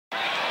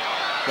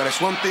But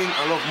there's one thing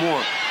I love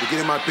more than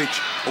getting my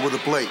pitch over the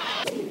plate.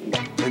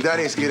 And that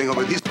is getting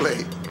over this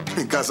plate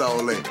in Casa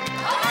Ole.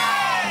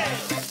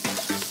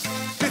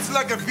 It's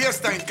like a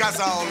fiesta in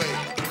Casa Ole.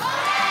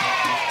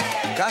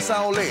 Casa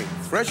Ole,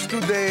 fresh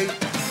today,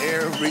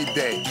 every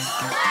day.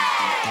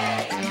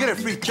 Get a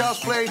free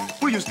child's play,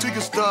 we just take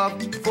your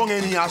stuff from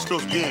any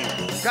Astros game.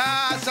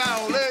 Casa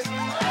Ole,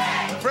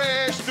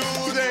 fresh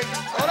today,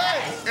 ole,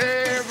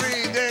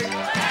 every day.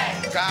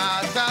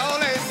 Casa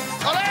Ole,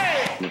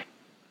 ole.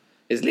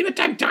 Is Leave It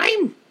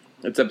Time?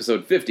 It's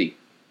episode 50.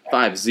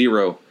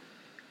 50.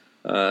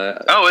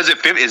 Oh, is it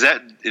 50? Is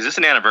this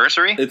an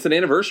anniversary? It's an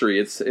anniversary.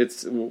 It's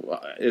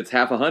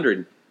half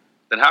 100.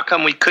 Then how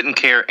come we couldn't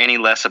care any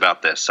less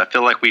about this? I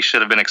feel like we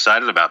should have been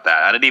excited about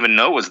that. I didn't even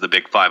know it was the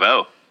big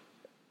 50.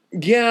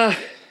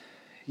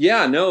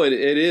 Yeah, no, it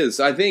is.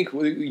 I think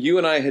you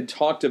and I had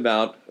talked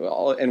about,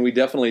 and we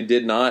definitely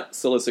did not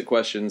solicit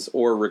questions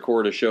or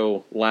record a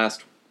show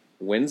last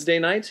Wednesday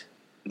night.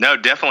 No,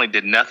 definitely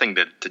did nothing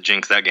to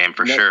jinx that game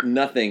for sure.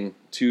 Nothing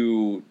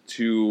to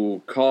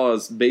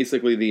cause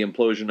basically the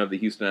implosion of the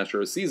Houston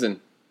Astros season.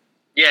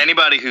 Yeah,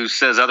 anybody who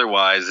says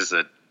otherwise is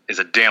a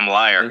damn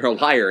liar. You're a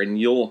liar, and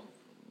you'll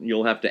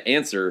have to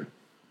answer.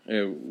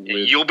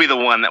 You'll be the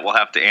one that will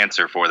have to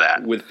answer for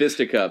that with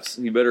fisticuffs.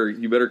 You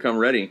better come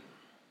ready.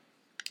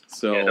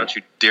 So yeah, don't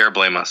you dare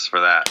blame us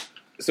for that.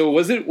 So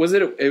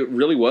it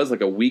really was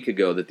like a week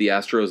ago that the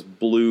Astros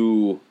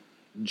blew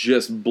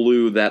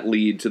that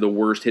lead to the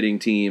worst hitting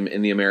team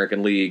in the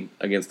American League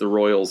against the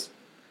Royals.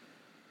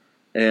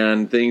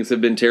 And things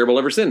have been terrible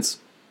ever since.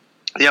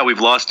 Yeah, we've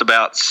lost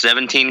about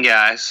 17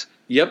 guys.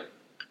 Yep.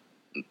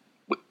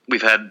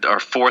 We've had our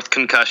fourth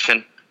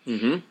concussion.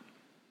 Mm-hmm.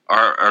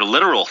 Our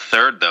literal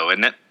third, though,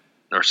 isn't it?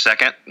 Or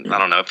second? I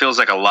don't know. It feels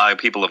like a lot of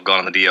people have gone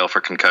on the DL for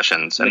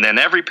concussions. And then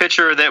every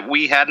pitcher that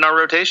we had in our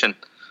rotation,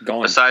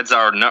 gone. Besides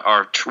our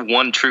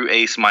one true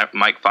ace,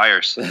 Mike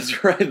Fiers.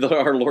 That's right,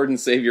 our Lord and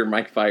Savior,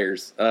 Mike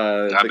Fiers.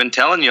 I've been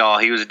telling y'all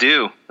he was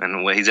due,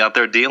 and he's out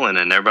there dealing,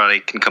 and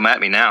everybody can come at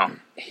me now.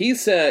 He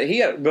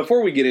said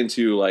before we get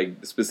into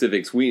like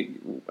specifics,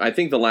 I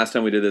think the last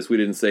time we did this, we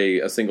didn't say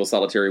a single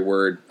solitary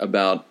word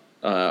about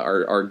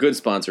our good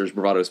sponsors,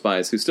 Bravado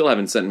Spice, who still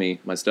haven't sent me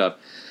my stuff.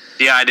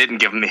 Yeah, I didn't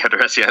give them the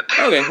address yet.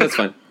 Okay, that's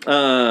fine.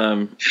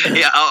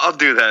 Yeah, I'll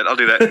do that. I'll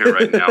do that here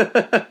right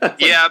now.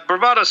 Yeah,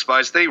 Bravado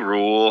Spice, they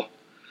rule.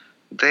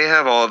 They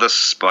have all the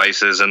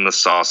spices and the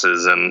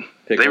sauces, and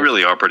Pickles. They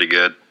really are pretty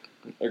good.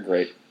 They're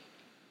great.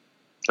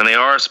 And they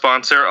are a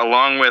sponsor,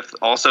 along with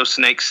also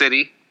Snake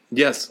City.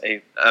 Yes.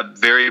 A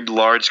very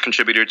large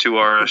contributor to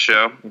our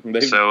show.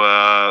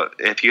 So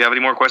if you have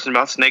any more questions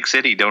about Snake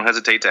City, don't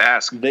hesitate to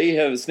ask.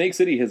 Snake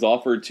City has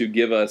offered to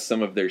give us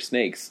some of their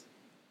snakes.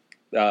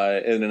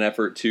 In an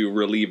effort to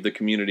relieve the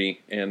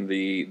community and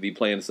the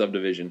planned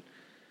subdivision.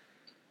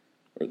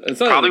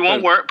 Probably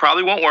won't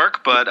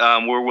work, but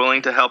we're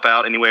willing to help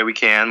out any way we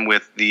can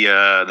with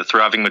the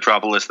thriving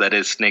metropolis that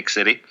is Snake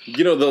City.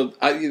 You know,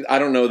 I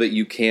don't know that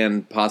you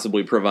can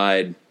possibly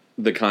provide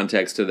the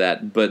context to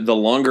that, but the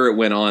longer it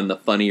went on, the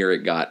funnier it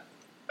got.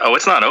 Oh,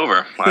 it's not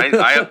over. I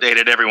update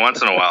it every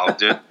once in a while,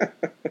 dude.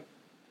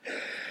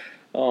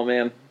 Oh,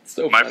 man.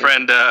 So my funny.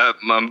 friend,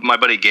 my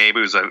buddy Gabe,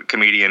 who's a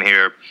comedian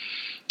here,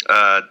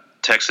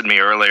 texted me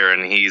earlier,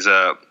 and he's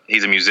a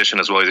musician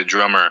as well. He's a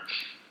drummer,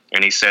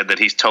 and he said that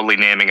he's totally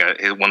naming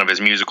one of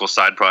his musical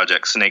side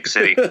projects Snake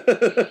City.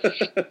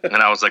 And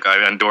I was like,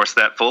 I endorse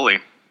that fully.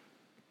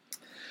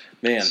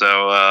 Man.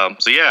 So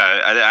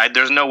yeah,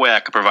 there's no way I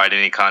could provide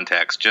any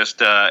context. Just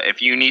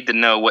if you need to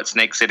know what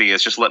Snake City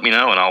is, just let me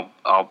know, and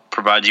I'll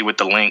provide you with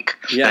the link.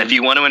 Yeah. And if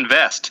you want to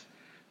invest,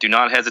 do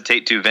not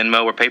hesitate to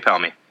Venmo or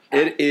PayPal me.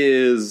 It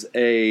is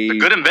a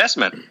good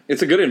investment.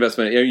 It's a good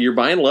investment. You're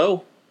buying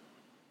low,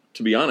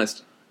 to be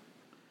honest.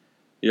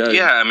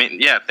 Yeah. I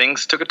mean,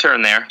 things took a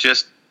turn there.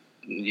 Just,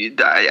 we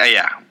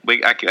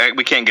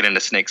can't get into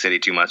Snake City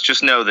too much.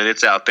 Just know that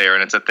it's out there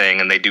and it's a thing,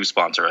 and they do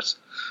sponsor us.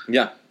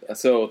 Yeah.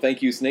 So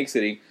thank you, Snake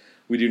City.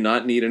 We do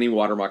not need any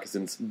water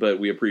moccasins, but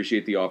we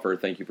appreciate the offer.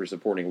 Thank you for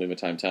supporting Lima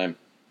Time.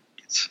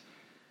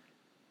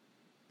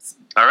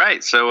 All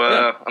right. So,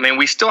 I mean,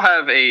 we still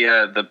have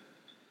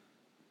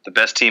the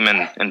best team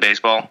in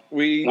baseball,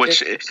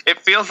 it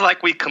feels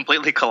like we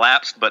completely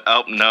collapsed, but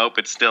nope,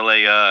 it's still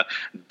a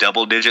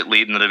double-digit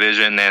lead in the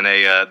division and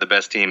the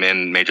best team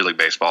in Major League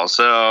Baseball.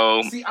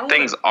 So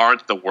things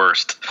aren't the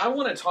worst. I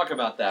want to talk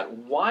about that.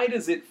 Why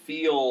does it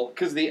feel?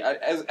 Because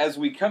as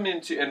we come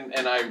into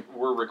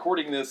we're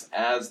recording this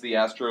as the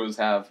Astros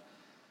have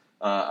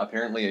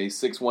apparently a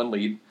 6-1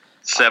 lead.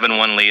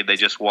 7-1 lead. They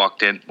just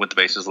walked in with the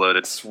bases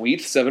loaded.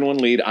 Sweet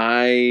 7-1 lead.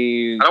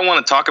 I don't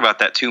want to talk about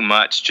that too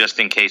much, just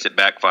in case it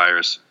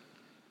backfires.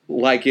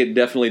 Like it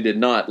definitely did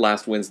not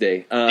last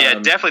Wednesday. Yeah,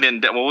 it definitely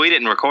didn't. Well, we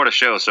didn't record a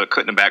show, so it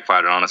couldn't have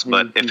backfired on us.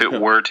 But if it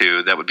were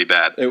to, that would be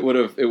bad. It would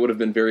have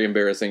been very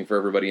embarrassing for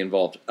everybody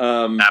involved.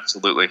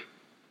 Absolutely.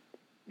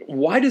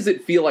 Why does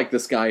it feel like the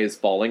sky is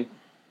falling?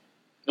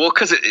 Well,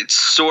 because it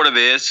sort of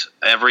is.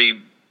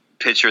 Every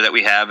pitcher that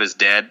we have is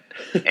dead,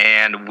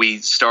 and we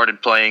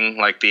started playing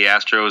like the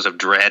Astros of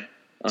dread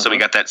So we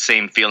got that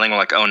same feeling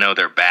like, oh no,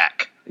 they're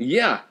back.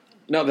 Yeah.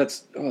 No,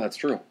 that's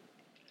true.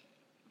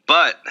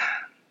 But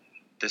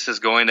this is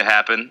going to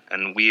happen,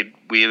 and we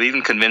have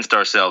even convinced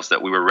ourselves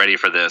that we were ready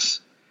for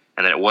this,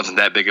 and that it wasn't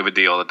that big of a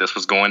deal, that this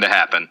was going to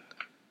happen.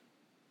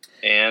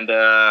 And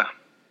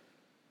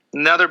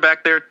now they're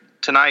back there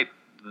tonight,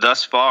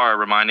 thus far,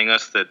 reminding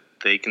us that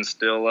they can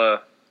still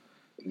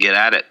get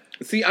at it.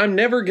 See, I'm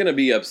never going to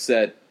be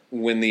upset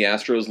when the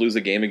Astros lose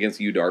a game against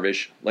Yu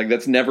Darvish. Like,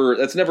 that's never,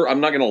 I'm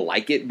not going to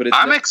like it, but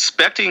I'm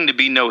expecting to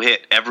be no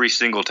hit every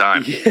single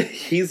time. Yeah,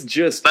 he's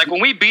just... Like,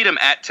 when we beat him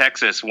at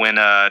Texas, when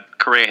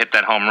Correa hit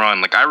that home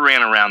run, like, I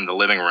ran around the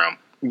living room.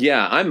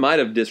 Yeah, I might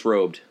have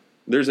disrobed.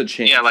 There's a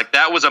chance. Yeah, like,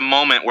 that was a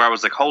moment where I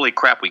was like, holy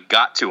crap, we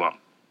got to him.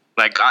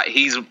 Like,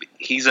 he's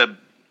a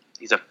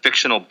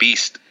fictional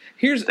beast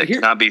that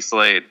cannot be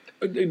slayed.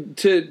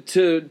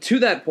 To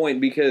that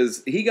point,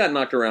 because he got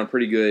knocked around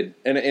pretty good,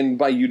 and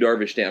by Yu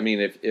Darvish, I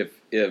mean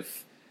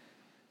if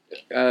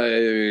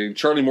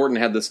Charlie Morton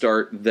had the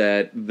start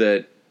that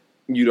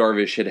Yu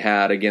Darvish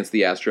had against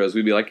the Astros,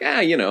 we'd be like,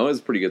 it was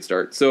a pretty good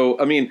start. So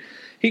I mean,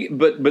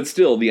 but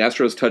still, the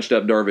Astros touched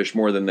up Darvish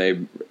more than they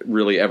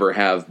really ever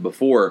have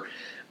before.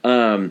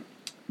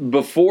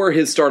 Before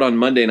his start on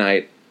Monday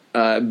night,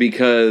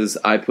 because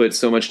I put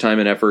so much time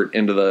and effort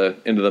into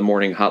the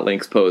morning Hot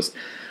Links post.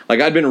 Like,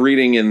 I'd been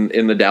reading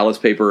in the Dallas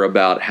paper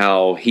about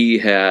how he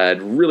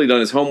had really done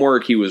his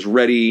homework. He was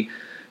ready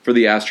for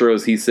the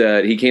Astros. He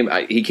said he came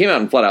out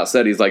and flat out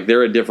said, he's like,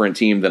 they're a different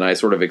team than I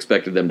sort of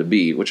expected them to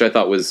be, which I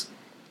thought was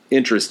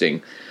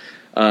interesting.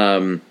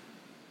 Well,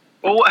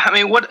 I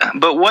mean,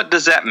 what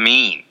does that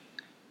mean?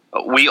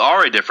 We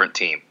are a different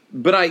team.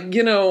 But I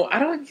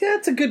don't. Yeah,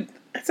 that's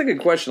a good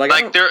question.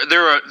 Like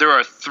there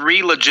are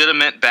three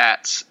legitimate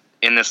bats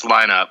in this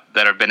lineup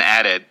that have been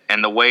added,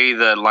 and the way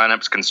the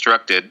lineup's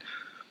constructed.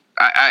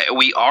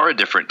 We are a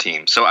different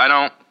team, so I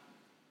don't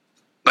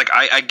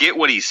I get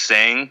what he's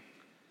saying,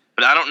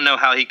 but I don't know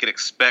how he could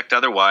expect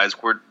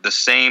otherwise. We're the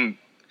same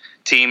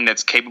team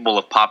that's capable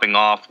of popping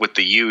off with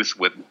the youth,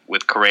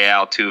 with Correa,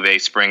 Altuve,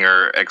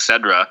 Springer,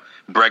 etc.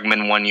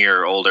 Bregman 1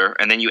 year older,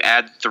 and then you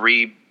add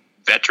three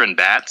veteran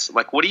bats.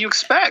 Like, what do you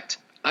expect?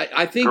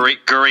 I think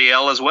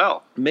Gurriel as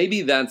well.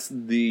 Maybe that's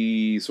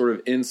the sort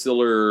of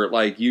insular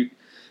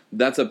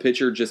That's a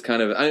pitcher just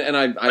kind of,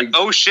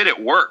 oh shit, it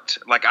worked.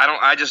 Like,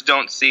 I just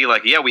don't see,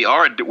 like, yeah,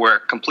 we're a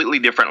completely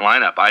different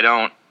lineup. I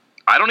don't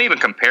even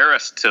compare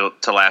us to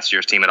last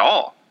year's team at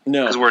all.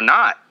 No, because we're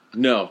not.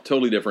 No,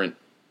 totally different.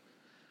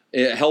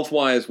 Health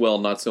wise, well,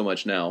 not so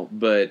much now,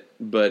 but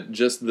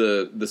just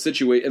the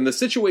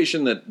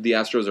situation that the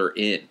Astros are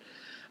in.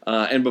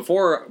 And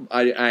before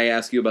I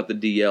ask you about the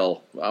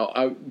DL,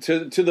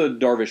 to the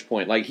Darvish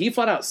point, like, he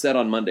flat out said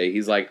on Monday,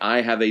 he's like,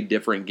 I have a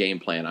different game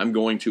plan. I'm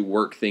going to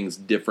work things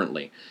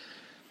differently.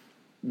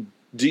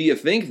 Do you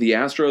think the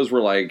Astros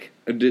were like,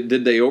 did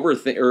they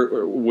overthink,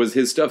 or was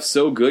his stuff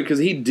so good? Because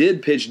he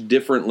did pitch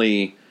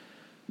differently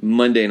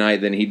Monday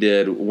night than he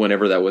did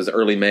whenever that was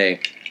early May,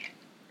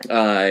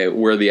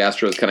 where the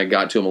Astros kind of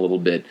got to him a little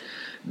bit.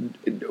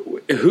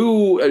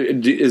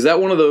 Is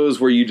that one of those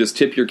where you just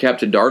tip your cap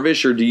to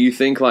Darvish, or do you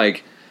think,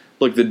 like,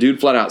 look, the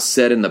dude flat out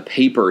said in the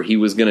paper he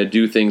was going to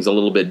do things a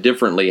little bit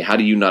differently? How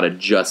do you not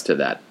adjust to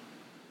that?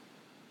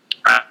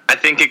 I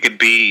think it could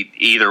be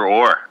either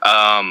or.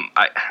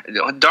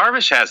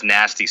 Darvish has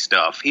nasty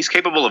stuff. He's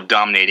capable of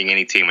dominating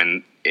any team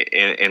in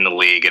the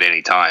league at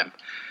any time.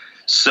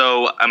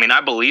 So, I mean,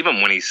 I believe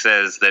him when he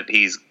says that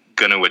he's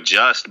going to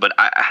adjust, but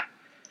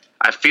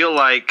I feel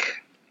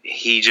like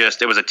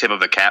it was a tip of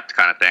the cap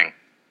kind of thing.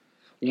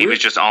 He was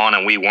just on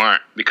and we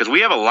weren't, because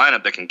we have a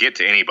lineup that can get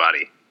to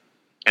anybody.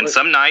 And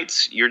some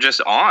nights you're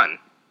just on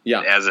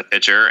as a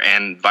pitcher,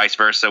 and vice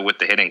versa with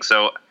the hitting.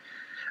 So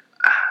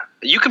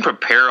you can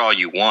prepare all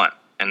you want.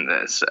 And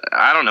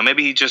I don't know,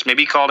 maybe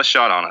he called a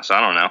shot on us. I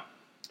don't know.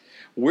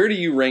 Where do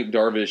you rank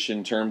Darvish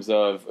in terms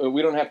of,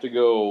 we don't have to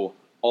go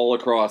all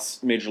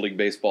across Major League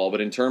Baseball, but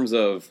in terms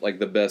of, like,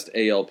 the best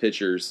AL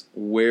pitchers,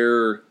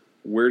 where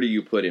do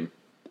you put him?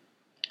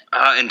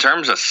 In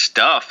terms of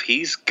stuff,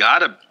 he's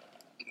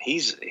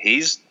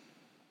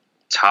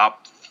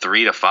top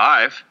 3 to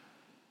 5.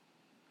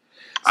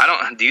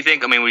 Do you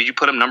think, would you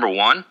put him number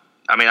 1?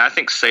 I mean, I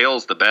think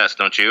Sale's the best,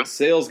 don't you?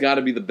 Sale's got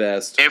to be the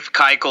best. If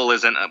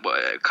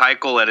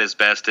Keuchel at his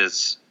best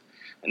is,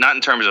 not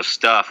in terms of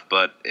stuff,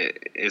 but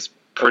is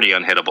pretty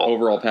unhittable.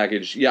 Overall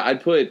package. Yeah,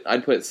 I'd put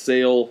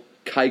Sale,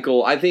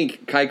 Keuchel. I think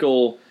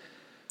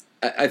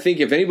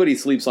if anybody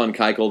sleeps on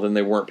Keuchel, then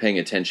they weren't paying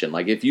attention.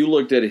 Like, if you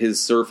looked at his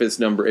surface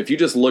number, if you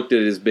just looked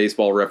at his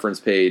baseball reference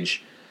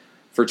page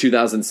for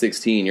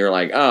 2016, you're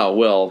like, oh,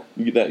 well,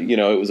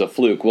 it was a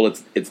fluke. Well,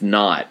 it's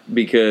not,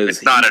 because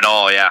it's not at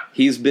all. Yeah,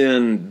 he's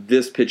been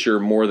this pitcher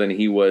more than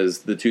he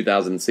was the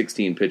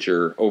 2016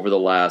 pitcher over the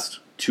last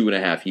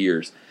 2.5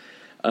 years.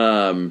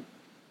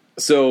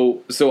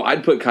 So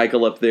I'd put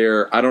Keuchel up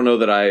there. I don't know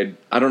that I'd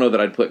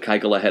put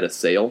Keuchel ahead of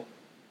Sale.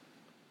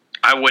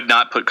 I would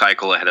not put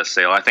Keuchel ahead of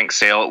Sale. I think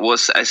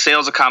Sale's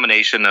a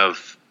combination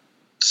of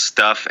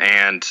stuff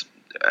and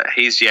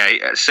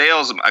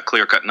Sale's a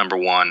clear-cut number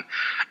one.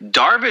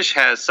 Darvish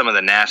has some of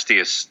the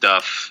nastiest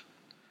stuff.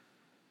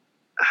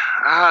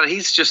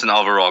 He's just an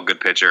overall good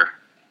pitcher.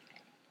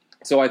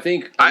 So I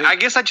think I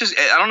guess I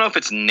don't know if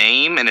it's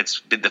name and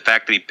it's the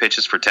fact that he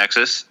pitches for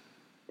Texas.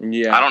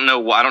 Yeah. I don't know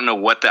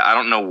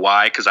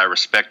why, because I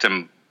respect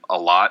him a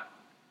lot.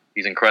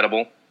 He's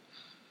incredible.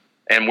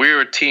 And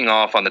we're teeing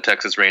off on the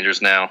Texas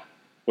Rangers now.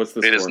 What's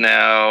the score?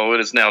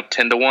 It is now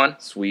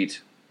 10-1.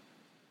 Sweet.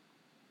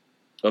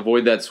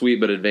 Avoid that sweep,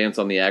 but advance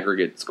on the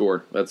aggregate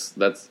score. That's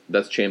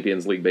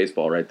Champions League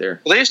baseball right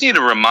there. Well, they just need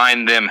to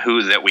remind them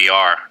who that we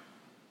are.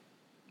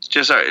 It's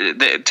just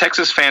the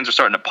Texas fans are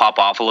starting to pop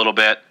off a little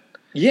bit.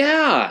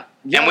 Yeah.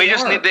 And we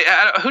just need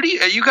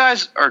you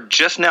guys are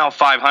just now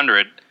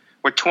 500.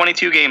 We're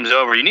 22 games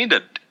over. You need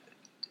to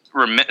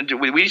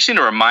we just need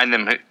to remind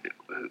them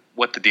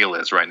what the deal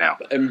is right now.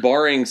 And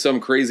barring some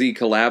crazy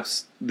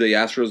collapse, the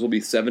Astros will be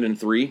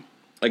 7-3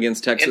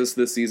 against Texas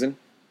this season.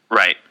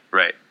 Right.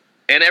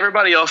 And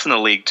everybody else in the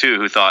league too,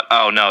 who thought,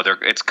 "Oh no,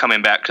 it's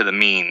coming back to the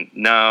mean."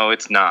 No,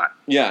 it's not.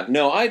 Yeah,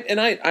 no. I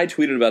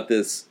tweeted about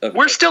this.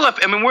 We're still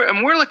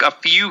we're like a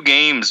few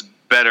games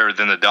better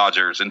than the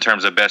Dodgers in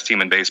terms of best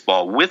team in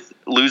baseball, with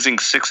losing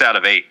 6 out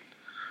of 8.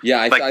 Yeah,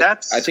 I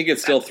think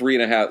it's still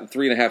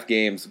 3.5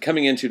 games.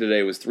 Coming into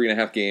today was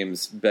 3.5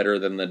 games better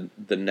than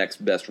the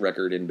next best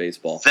record in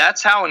baseball.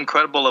 That's how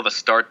incredible of a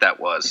start that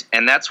was.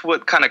 And that's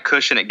what kind of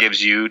cushion it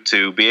gives you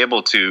to be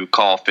able to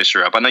call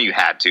Fisher up. I know you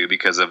had to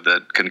because of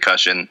the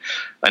concussion,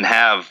 and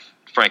have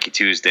Frankie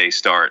Tuesday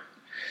start.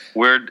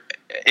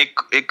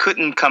 It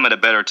couldn't come at a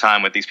better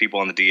time with these people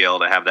on the DL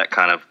to have that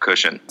kind of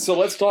cushion. So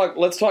let's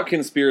talk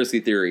conspiracy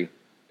theory.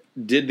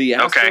 Are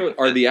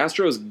the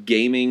Astros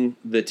gaming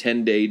the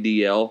 10-day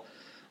DL?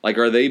 Like,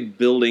 are they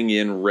building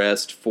in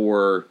rest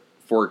for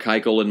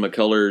Keuchel and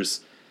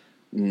McCullers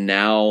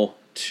now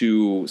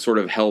to sort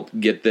of help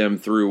get them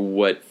through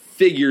what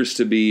figures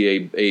to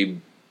be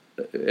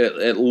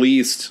at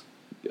least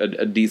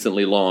a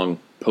decently long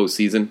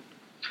postseason?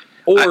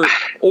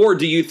 Or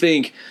do you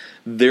think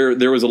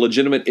there was a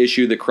legitimate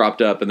issue that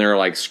cropped up and they're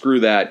like,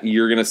 screw that,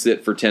 you're going to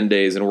sit for 10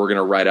 days and we're going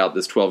to ride out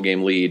this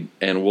 12-game lead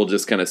and we'll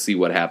just kind of see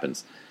what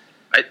happens?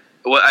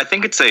 I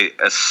think it's a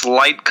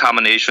slight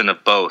combination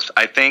of both.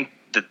 I think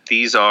that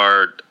these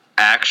are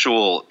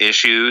actual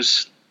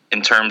issues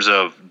in terms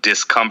of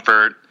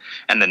discomfort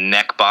and the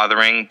neck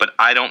bothering, but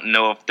I don't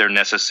know if they're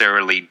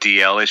necessarily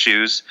DL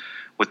issues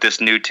with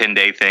this new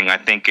 10-day thing. I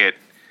think it,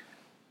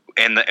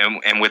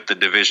 and with the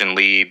division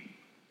lead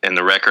and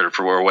the record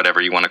for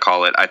whatever you want to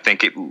call it, I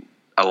think it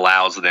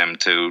allows them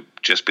to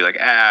just be like,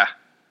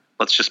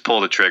 let's just pull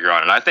the trigger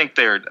on it. I think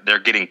they're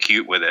getting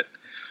cute with it,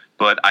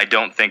 but I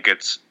don't think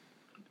it's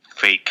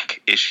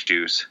fake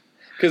issues.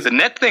 Because the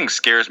net thing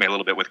scares me a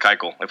little bit with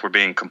Keuchel, if we're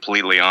being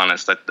completely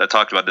honest. I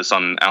talked about this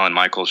on Alan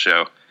Michaels'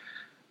 show.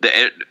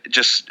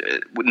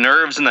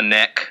 Nerves in the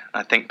neck.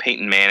 I think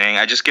Peyton Manning.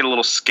 I just get a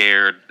little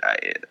scared.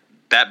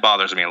 That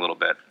bothers me a little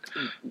bit.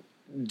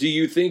 Do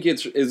you think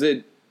is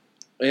it?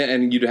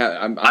 And you'd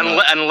have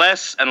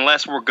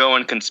unless we're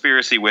going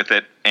conspiracy with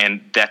it,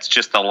 and that's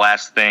just the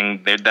last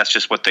thing. That's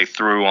just what they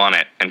threw on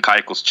it, and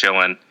Keuchel's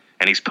chilling,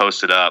 and he's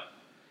posted up.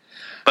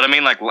 But I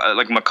mean, like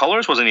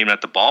McCullers wasn't even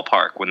at the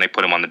ballpark when they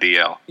put him on the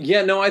DL.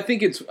 Yeah, no, I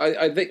think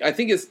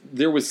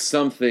there was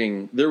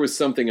something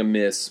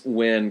amiss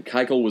when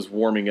Keuchel was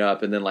warming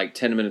up, and then like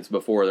 10 minutes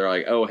before, they're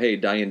like, "Oh, hey,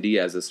 Diane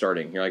Diaz is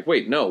starting." You're like,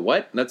 "Wait, no,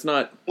 what? That's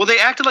not." Well, they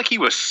acted like he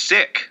was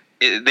sick.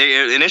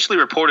 They initially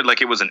reported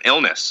like it was an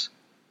illness,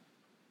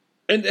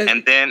 and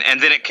then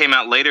it came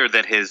out later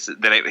that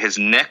his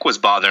neck was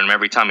bothering him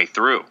every time he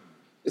threw.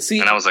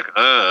 See, and I was like,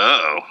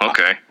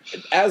 okay.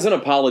 As an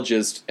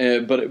apologist,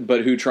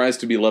 but who tries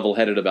to be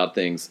level-headed about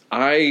things,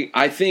 I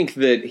think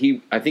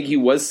he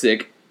was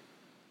sick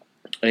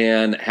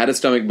and had a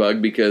stomach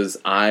bug because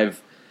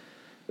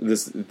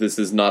this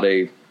is not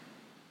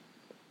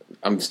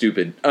I'm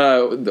stupid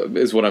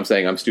is what I'm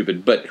saying. I'm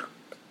stupid, but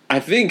I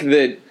think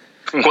that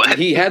what?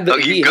 He had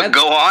the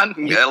go on,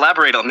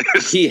 elaborate on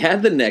this. He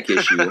had the neck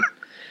issue,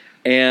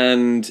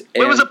 and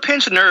it was a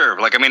pinched nerve.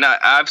 Like, I mean,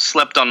 I've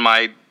slept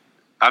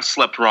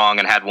wrong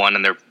and had one,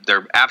 and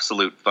they're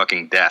absolute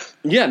fucking death.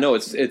 Yeah, no,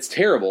 it's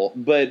terrible.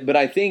 But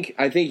I think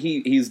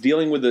he's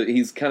dealing with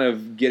he's kind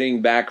of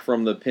getting back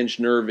from the pinched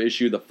nerve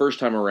issue the first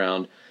time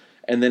around,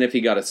 and then if he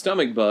got a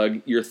stomach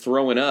bug, you're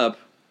throwing up.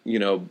 You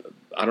know,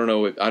 I don't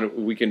know.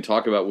 We can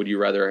talk about would you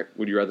rather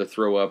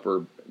throw up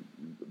or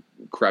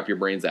crap your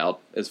brains out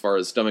as far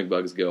as stomach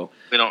bugs go.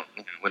 We don't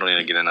need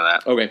to get into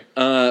that. Okay,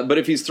 but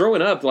if he's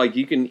throwing up, like,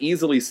 you can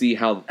easily see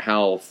how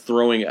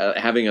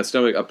having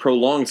a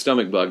prolonged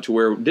stomach bug to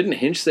where, didn't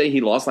Hinch say he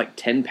lost like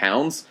 10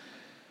 pounds?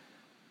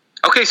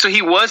 Okay, so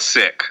he was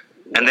sick,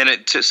 and then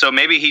so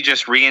maybe he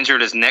just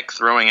re-injured his neck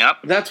throwing up.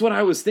 That's what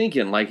I was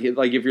thinking. Like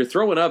if you're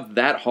throwing up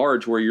that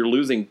hard to where you're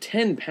losing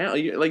 10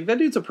 pounds, like, that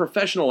dude's a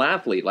professional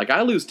athlete. Like,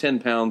 I lose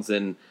 10 pounds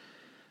and.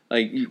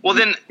 Like, well,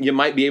 then you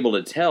might be able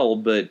to tell,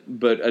 but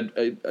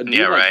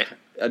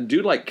a a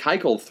dude like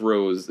Keuchel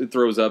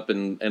throws up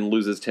and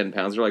loses 10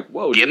 pounds. You're like,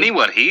 whoa. Give me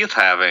what he's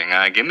having.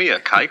 Give me a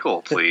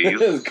Keuchel,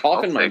 please.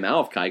 Cough in my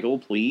mouth,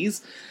 Keuchel,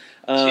 please.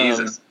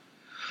 Jesus.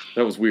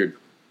 That was weird.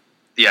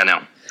 Yeah,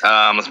 no.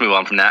 Let's move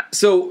on from that.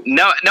 So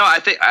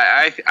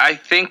I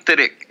think that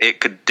it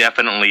could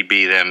definitely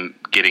be them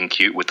getting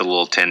cute with the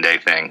little 10-day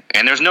thing,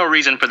 and there's no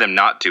reason for them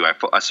not to.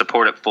 I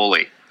support it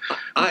fully,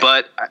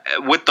 but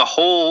with the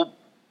whole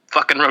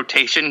fucking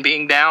rotation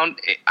being down,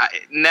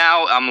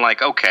 now I'm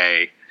like,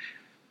 okay,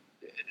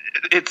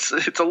 it's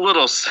a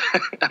little.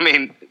 I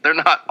mean, they're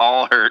not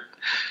all hurt.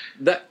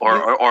 Or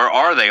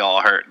are they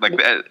all hurt? Like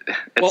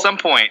at some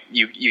point,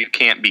 you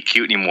can't be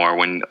cute anymore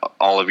when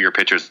all of your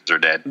pitchers are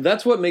dead.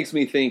 That's what makes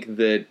me think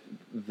that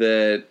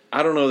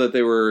I don't know that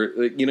they were.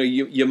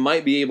 You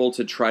might be able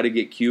to try to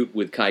get cute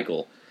with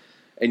Keuchel,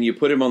 and you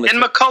put him on the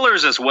and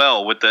McCullers as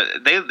well. With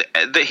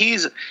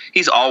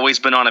he's always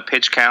been on a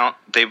pitch count.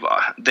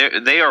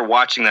 They are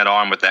watching that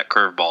arm with that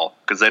curveball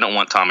because they don't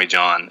want Tommy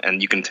John,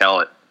 and you can tell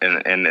it.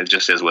 And it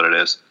just is what it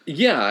is.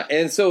 Yeah,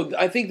 and so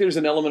I think there's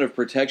an element of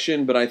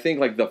protection, but I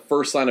think like the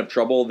first sign of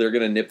trouble, they're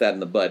going to nip that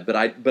in the bud.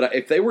 But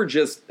if they were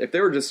just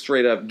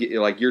straight up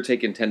like you're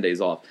taking 10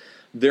 days off,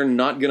 they're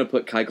not going to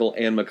put Keuchel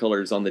and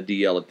McCullers on the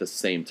DL at the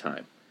same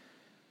time.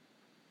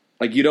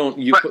 Like you don't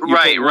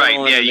right.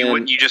 Yeah,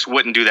 you just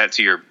wouldn't do that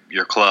to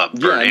your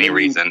club for any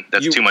reason.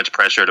 That's too much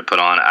pressure to put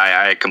on.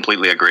 I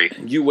completely agree.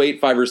 You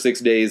wait 5 or 6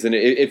 days, and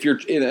if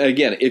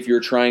you're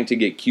trying to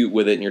get cute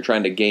with it and you're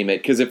trying to game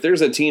it, because if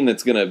there's a team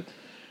that's going to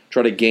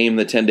try to game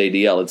the 10-day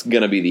DL, it's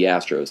going to be the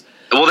Astros.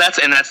 Well, that's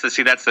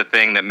the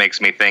thing that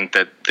makes me think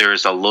that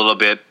there's a little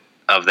bit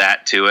of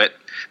that to it.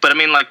 But I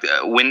mean, like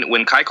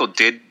when Keuchel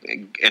did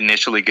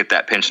initially get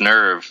that pinched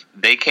nerve,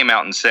 they came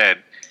out and said,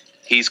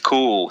 he's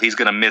cool. He's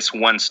going to miss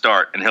one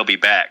start, and he'll be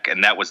back.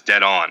 And that was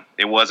dead on.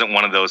 It wasn't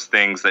one of those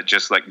things that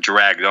just like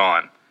dragged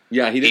on.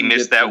 Yeah, he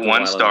missed that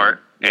one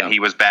start, and he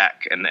was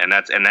back. And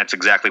that's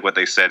exactly what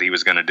they said he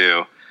was going to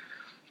do.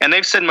 And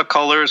they've said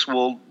McCullers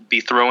will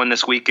be throwing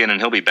this weekend, and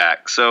he'll be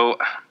back. So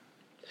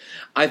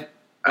I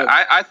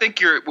think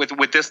you're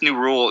with this new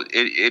rule,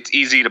 it's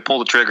easy to pull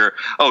the trigger.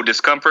 Oh,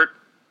 discomfort,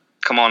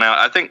 come on out.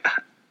 I think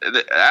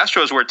the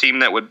Astros were a team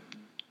that would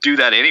do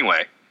that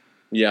anyway.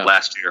 Yeah,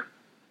 last year.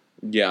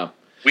 Yeah.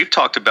 We've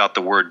talked about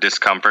the word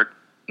discomfort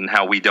and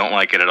how we don't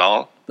like it at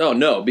all.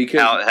 No,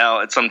 because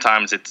how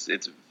sometimes it's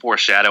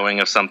foreshadowing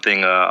of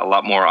something a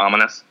lot more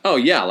ominous. Oh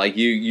yeah, like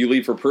you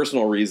leave for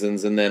personal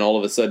reasons, and then all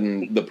of a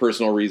sudden the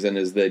personal reason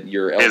is that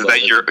your elbow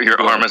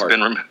your arm has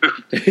been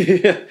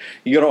removed.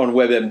 You go on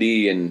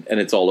WebMD and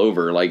it's all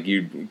over. Like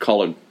you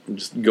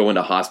just go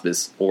into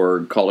hospice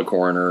or call a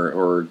coroner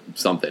or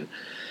something.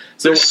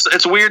 So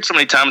it's weird how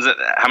many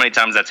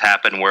times that's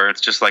happened where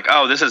it's just like,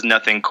 oh, this is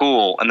nothing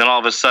cool. And then all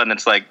of a sudden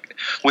it's like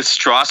with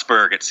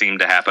Strasburg, it seemed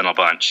to happen a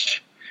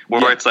bunch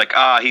where it's like,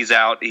 he's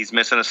out, he's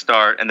missing a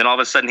start. And then all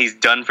of a sudden he's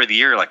done for the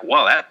year. Like,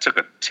 whoa, that took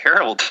a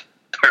terrible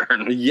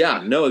turn.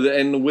 Yeah, no.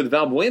 And with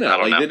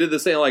Valbuena, they did the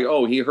same, like,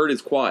 oh, he hurt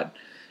his quad.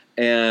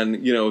 And,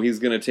 he's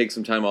going to take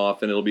some time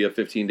off, and it'll be a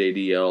 15-day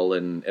DL,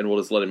 and we'll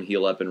just let him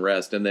heal up and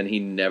rest. And then we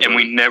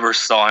never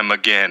saw him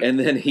again. And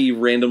then he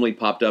randomly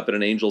popped up in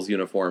an Angels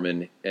uniform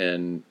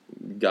and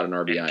got an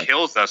RBI. It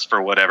kills us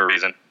for whatever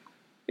reason.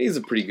 He's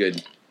a pretty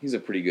good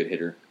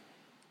hitter.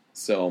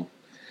 So,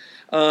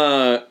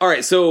 all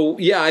right. So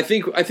yeah, I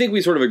think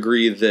we sort of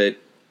agree that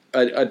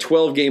a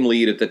 12-game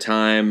lead at the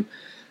time.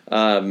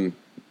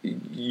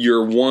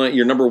 Your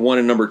number one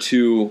and number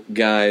two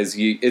guys.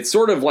 It's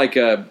sort of like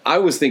I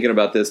was thinking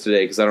about this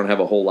today because I don't have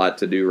a whole lot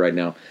to do right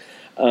now.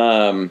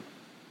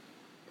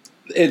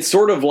 It's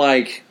sort of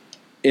like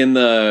in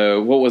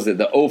the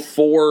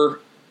 04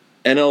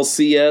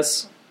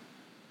 NLCS.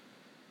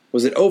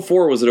 Was it 04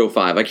 or was it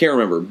 05? I can't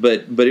remember.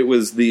 But it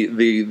was the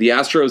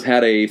Astros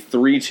had a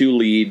 3-2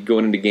 lead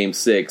going into Game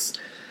 6,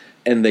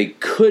 and they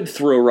could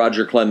throw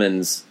Roger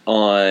Clemens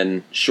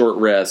on short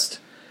rest.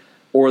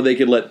 Or they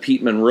could let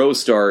Pete Monroe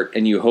start,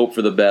 and you hope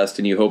for the best,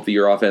 and you hope that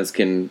your offense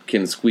can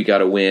squeak out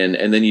a win,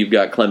 and then you've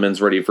got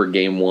Clemens ready for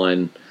Game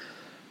 1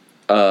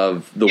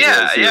 of the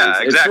World Series.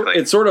 Yeah, exactly.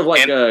 It's sort of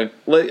like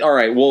all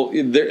right. Well,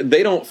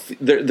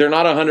 they're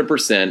not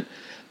 100%.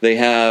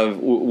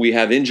 We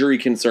have injury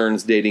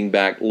concerns dating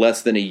back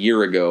less than a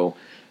year ago.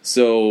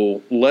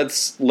 So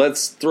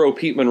let's throw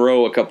Pete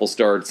Monroe a couple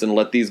starts and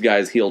let these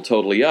guys heal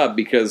totally up,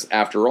 because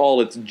after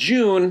all, it's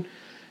June,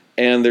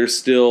 and they're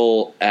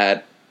still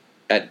at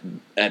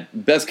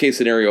best case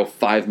scenario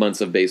 5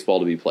 months of baseball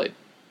to be played.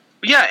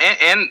 Yeah,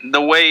 and the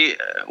way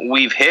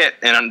we've hit,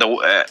 and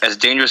as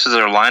dangerous as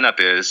our lineup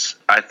is,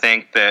 I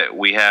think that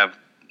we have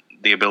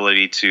the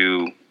ability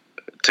to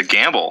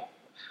gamble.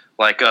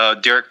 Like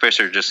Derek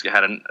Fisher just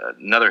had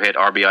another hit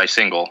RBI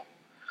single,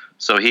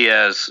 so he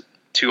has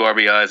 2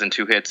 RBIs and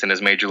 2 hits in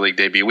his major league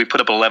debut. We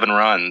put up 11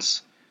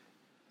 runs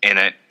in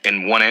it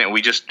in one inning.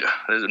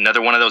 There's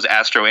another one of those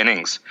Astro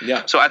innings.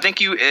 Yeah. So I think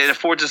it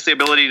affords us the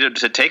ability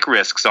to take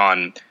risks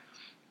on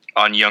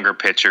younger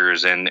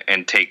pitchers and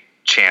take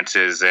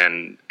chances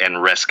and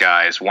rest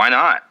guys. Why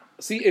not?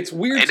 See, it's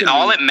weird.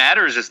 All that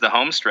matters is the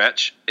home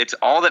stretch. It's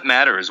all that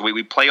matters.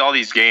 We play all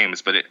these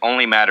games, but it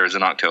only matters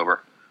in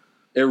October.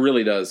 It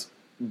really does.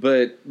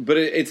 But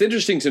it's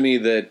interesting to me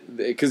that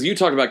because you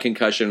talk about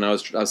concussion, I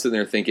was sitting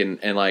there thinking,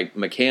 and like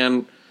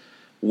McCann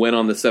went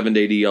on the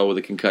 7-day DL with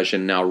a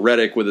concussion. Now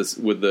Reddick with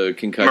the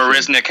concussion.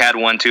 Marisnick had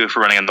one too for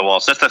running in the wall.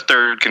 So that's the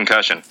third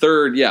concussion.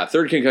 Third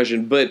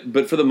concussion.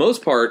 But for the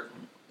most part,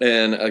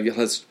 and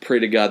let's pray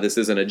to God this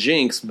isn't a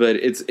jinx, but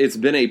it's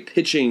been a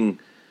pitching.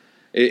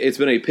 It's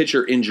been a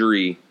pitcher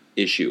injury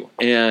issue,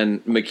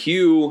 and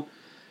McHugh's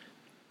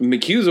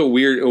a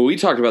weird. We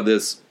talked about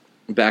this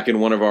back in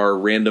one of our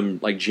random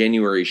like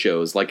January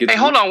shows. Like, hey,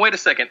 hold on, wait a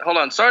second, hold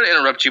on. Sorry to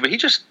interrupt you, but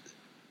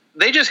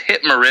they just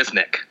hit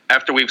Marisnick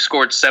after we've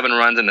scored 7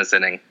 runs in this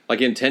inning.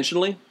 Like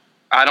intentionally?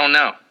 I don't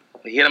know.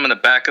 He hit him in the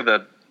back of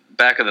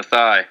the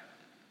thigh,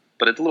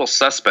 but it's a little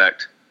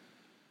suspect.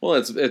 Well,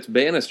 it's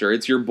Bannister.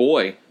 It's your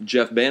boy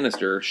Jeff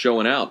Bannister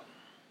showing out.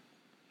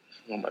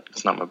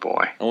 It's not my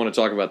boy. I want to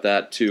talk about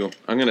that too.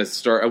 I'm going to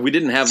start. We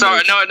didn't have.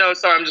 Sorry, no.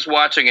 Sorry, I'm just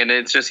watching it.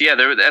 It's just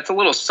that's a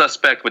little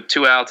suspect with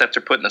 2 outs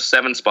after putting a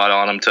 7 spot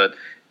on him to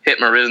hit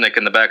Marisnick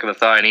in the back of the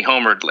thigh, and he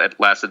homered at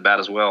last at bat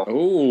as well.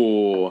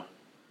 Ooh,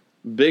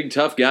 big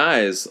tough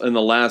guys in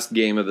the last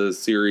game of the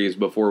series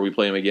before we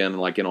play them again,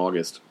 like in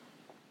August.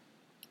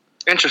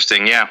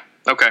 Interesting. Yeah.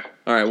 Okay.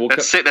 All right.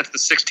 That's it. That's the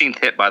 16th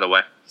hit, by the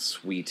way.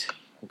 Sweet.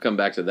 We'll come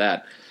back to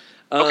that.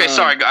 Okay,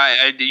 sorry.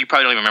 You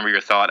probably don't even remember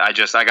your thought. I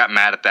got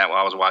mad at that while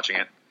I was watching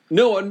it.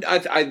 No,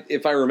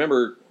 if I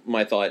remember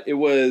my thought, it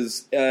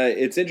was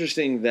it's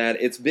interesting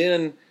that it's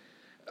been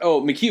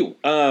McHugh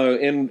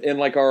in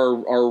like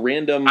our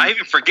random. I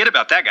even forget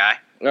about that guy.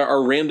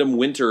 Our random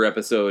winter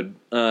episode.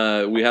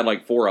 We had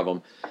like 4 of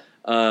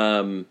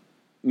them.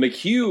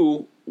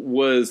 McHugh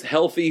was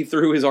healthy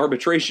through his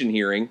arbitration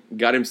hearing,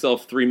 got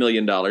himself $3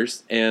 million,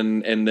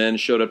 and then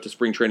showed up to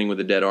spring training with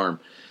a dead arm.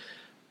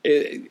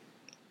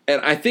 And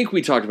I think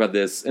we talked about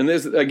this, and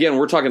this again,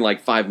 we're talking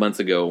like 5 months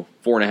ago,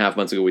 4.5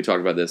 months ago, we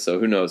talked about this, so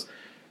who knows.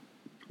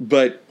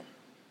 But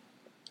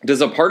does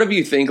a part of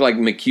you think like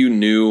McHugh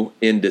knew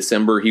in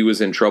December he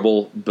was in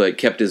trouble, but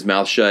kept his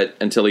mouth shut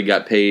until he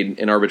got paid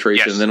in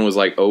arbitration, yes. And then was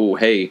like, oh,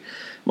 hey,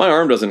 my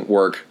arm doesn't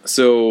work,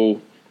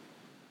 so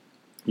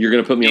you're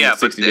going to put me on the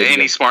 60 days? Yeah, but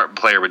any smart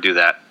player would do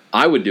that.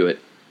 I would do it.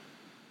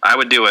 I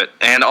would do it.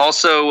 And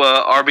also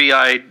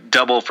RBI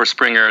double for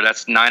Springer.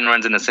 That's 9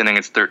 runs in this inning.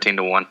 It's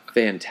 13-1.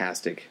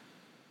 Fantastic.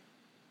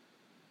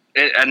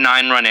 A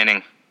 9-run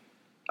inning.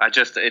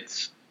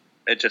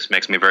 It just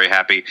makes me very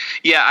happy.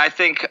 Yeah, I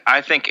think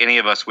any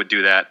of us would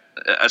do that,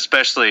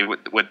 especially with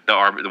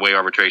the way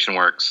arbitration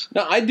works.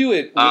 No, I do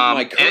it with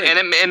my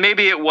current. And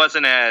maybe it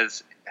wasn't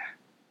as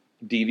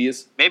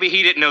devious. Maybe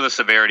he didn't know the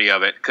severity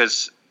of it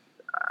because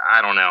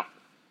I don't know.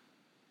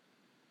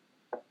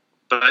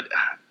 But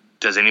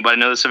does anybody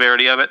know the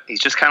severity of it?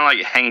 He's just kind of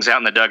like hangs out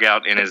in the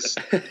dugout in his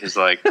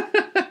like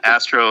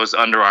Astros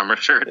Under Armour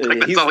shirt. Like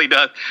that's all he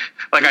does.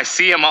 Like I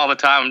see him all the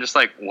time. I'm just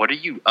like, what are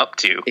you up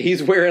to?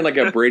 He's wearing like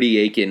a Brady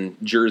Aiken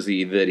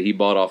jersey that he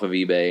bought off of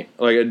eBay.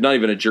 Like not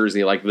even a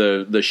jersey, like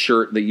the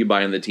shirt that you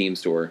buy in the team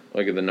store,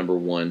 like the number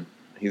 1.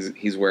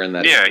 He's wearing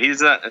that. Yeah,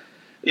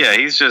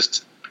 he's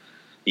just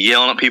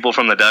yelling at people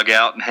from the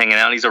dugout and hanging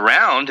out. He's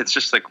around. It's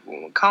just like,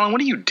 Colin, what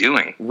are you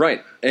doing?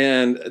 Right.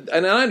 And I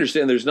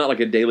understand there's not like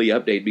a daily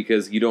update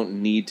because you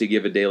don't need to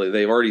give a daily.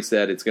 They've already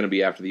said it's going to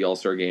be after the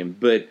All-Star game.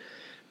 But,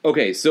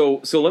 okay,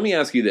 so let me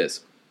ask you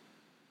this.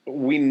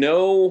 We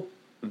know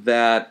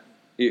that,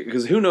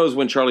 because who knows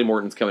when Charlie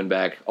Morton's coming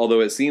back, although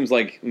it seems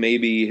like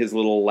maybe his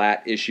little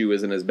lat issue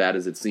isn't as bad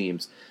as it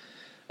seems.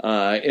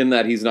 In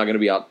that he's not going to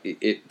be out.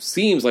 It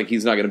seems like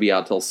he's not going to be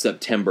out till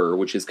September,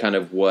 which is kind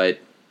of what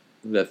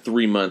the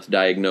 3-month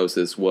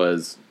diagnosis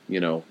was,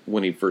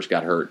 when he first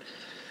got hurt.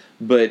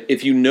 But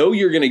if you know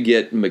you're going to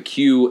get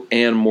McHugh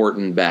and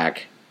Morton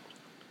back,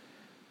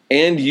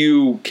 and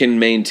you can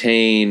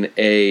maintain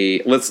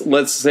a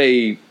let's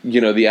say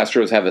the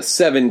Astros have a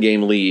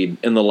 7-game lead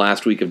in the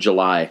last week of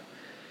July,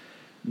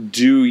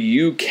 do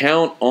you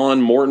count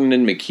on Morton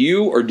and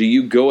McHugh, or do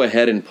you go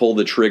ahead and pull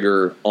the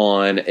trigger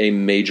on a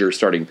major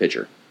starting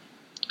pitcher?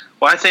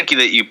 Well, I think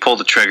that you pull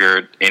the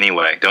trigger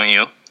anyway, don't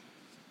you?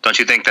 Don't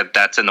you think that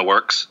that's in the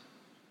works?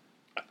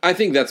 I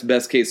think that's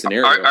best case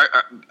scenario.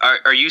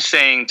 Are you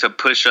saying to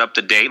push up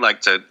the date,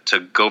 like to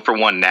go for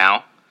one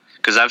now?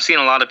 Because I've seen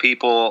a lot of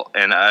people,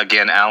 and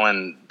again,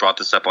 Alan brought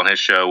this up on his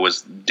show.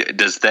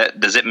 Does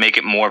it make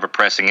it more of a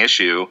pressing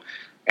issue?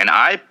 And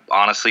I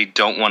honestly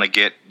don't want to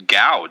get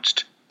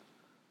gouged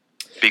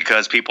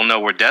because people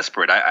know we're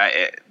desperate.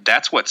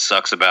 That's what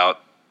sucks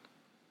about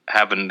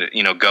having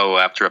to go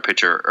after a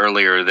pitcher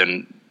earlier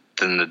than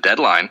the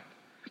deadline.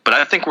 But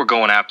I think we're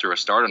going after a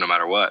starter no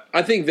matter what.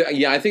 I think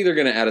they're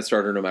going to add a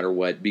starter no matter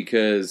what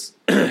because,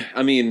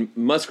 I mean,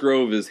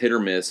 Musgrove is hit or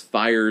miss.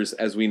 Fiers,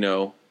 as we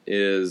know,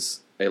 is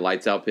a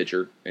lights-out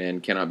pitcher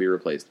and cannot be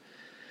replaced.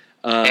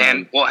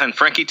 And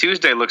Frankie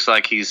Tuesday looks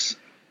like he's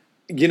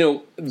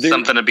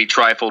something to be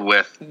trifled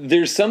with.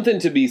 There's something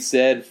to be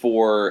said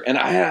for, and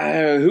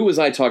who was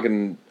I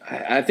talking?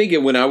 I think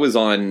when I was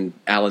on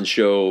Alan's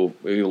show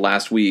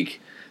last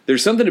week,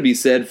 there's something to be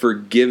said for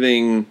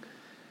giving.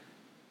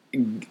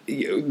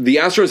 The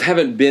Astros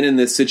haven't been in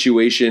this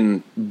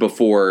situation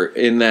before,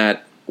 in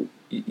that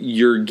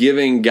you're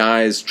giving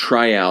guys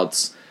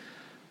tryouts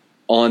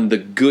on the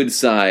good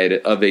side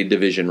of a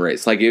division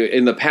race. Like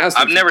in the past,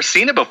 I've never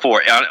seen it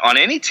before on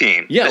any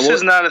team. Yeah, this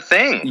is not a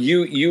thing.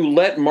 You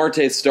let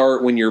Marte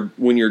start when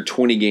you're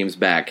 20 games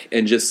back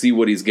and just see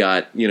what he's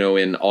got,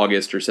 in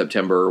August or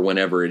September or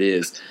whenever it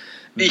is.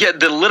 Yeah,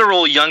 the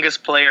literal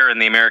youngest player in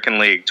the American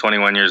League,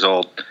 21 years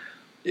old,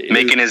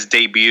 making his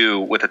debut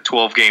with a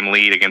 12-game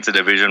lead against a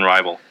division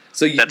rival.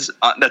 So that's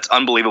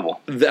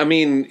unbelievable. I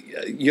mean,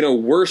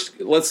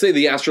 worst. Let's say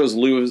the Astros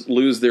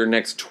lose their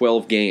next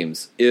 12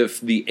 games.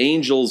 If the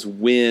Angels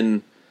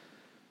win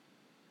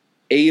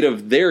 8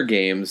 of their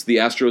games, the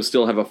Astros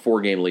still have a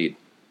 4-game lead,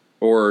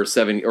 or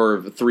 7, or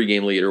a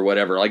 3-game lead, or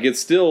whatever. Like it's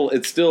still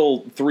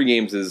 3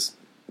 games is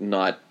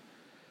not.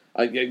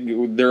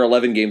 They're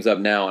 11 games up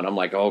now, and I'm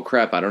like, oh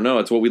crap, I don't know.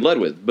 It's what we led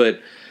with,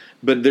 but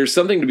there's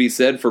something to be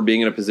said for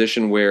being in a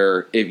position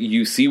where if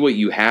you see what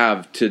you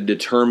have to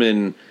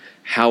determine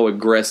how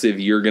aggressive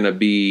you're going to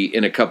be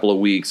in a couple of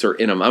weeks or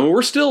in them. I mean,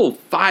 we're still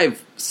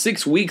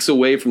 5-6 weeks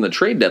away from the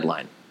trade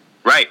deadline.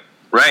 Right.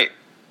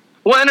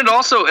 Well, and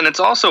it's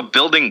also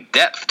building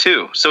depth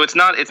too. So it's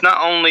not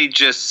only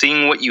just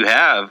seeing what you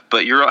have,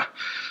 but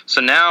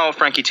so now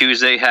Frankie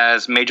Tuesday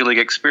has major league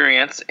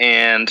experience,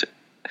 and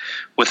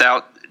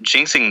without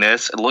jinxing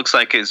this, it looks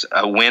like it's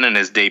a win in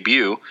his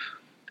debut.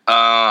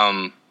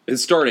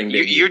 His starting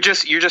debut. You're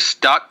just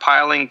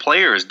stockpiling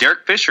players.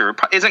 Derek Fisher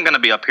isn't going to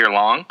be up here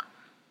long.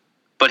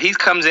 But he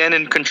comes in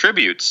and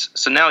contributes.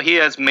 So now he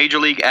has major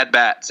league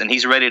at-bats, and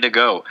he's ready to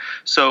go.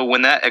 So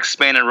when that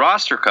expanded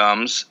roster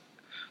comes,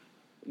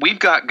 we've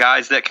got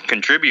guys that can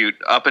contribute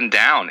up and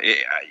down.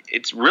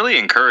 It's really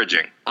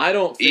encouraging. I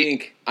don't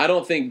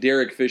think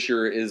Derek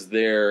Fisher is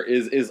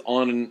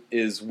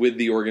with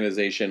the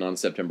organization on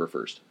September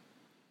 1st.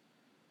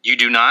 You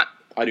do not?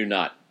 I do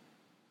not.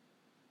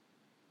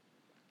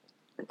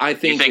 I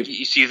think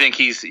you think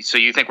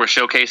we're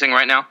showcasing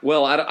right now?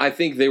 Well, I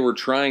think they were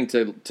trying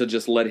to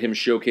just let him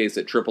showcase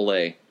at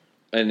AAA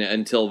and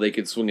until they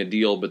could swing a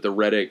deal, but the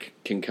Reddick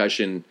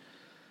concussion.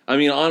 I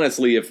mean,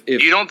 honestly, if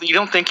you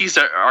don't think he's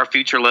our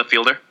future left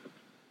fielder?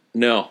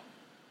 No,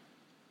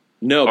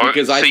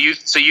 because you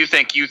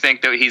think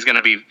that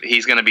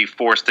he's going to be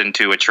forced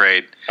into a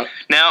trade.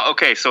 Now,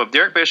 okay, so if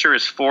Derek Fisher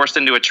is forced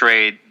into a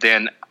trade,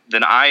 then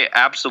I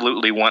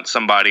absolutely want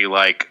somebody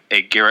like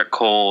a Garrett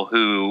Cole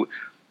who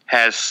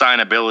has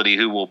signability,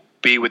 who will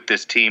be with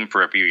this team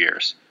for a few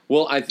years.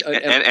 Well,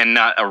 and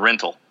not a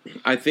rental.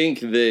 I think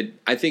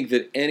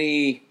that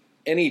any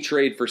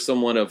trade for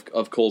someone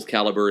of Cole's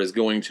caliber is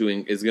going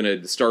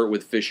to start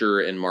with Fisher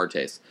and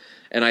Martes,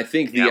 and I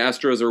think the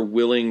Astros are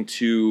willing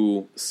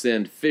to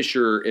send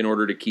Fisher in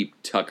order to keep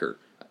Tucker.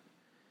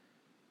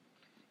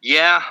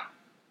 Yeah,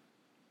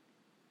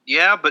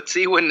 but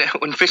see, when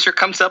Fisher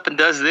comes up and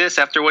does this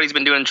after what he's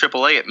been doing in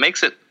AAA, it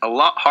makes it a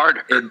lot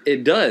harder.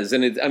 It does,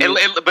 and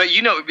but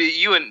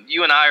you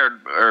and I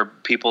are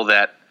people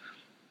that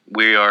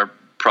we are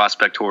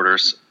prospect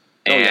hoarders,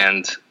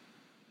 and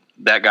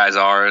that guy's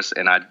ours,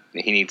 and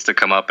he needs to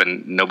come up,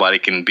 and nobody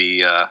can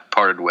be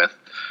parted with.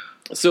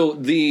 So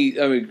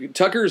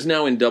Tucker's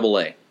now in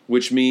AA,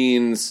 which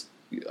means,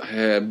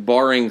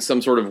 barring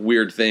some sort of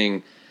weird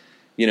thing,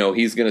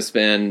 he's going to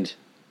spend.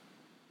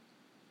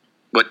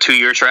 What,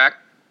 2-year track?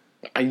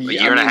 A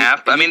year and a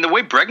half? I mean, the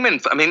way Bregman,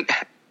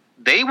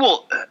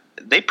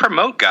 they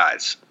promote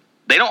guys.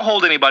 They don't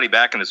hold anybody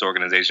back in this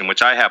organization,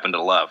 which I happen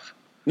to love.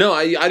 No,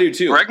 I do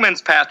too.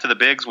 Bregman's path to the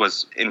bigs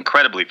was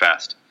incredibly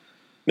fast.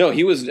 No,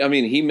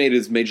 he made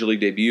his major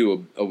league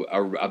debut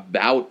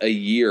about a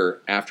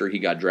year after he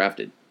got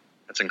drafted.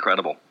 That's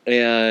incredible.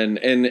 And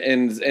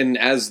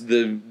as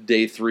the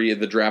day 3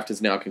 of the draft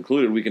is now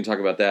concluded, we can talk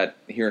about that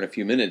here in a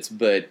few minutes,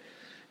 but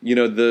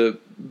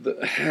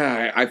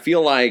I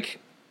feel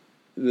like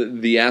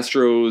the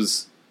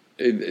Astros,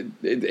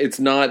 it's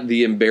not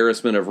the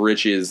embarrassment of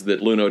riches that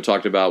Luno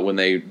talked about when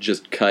they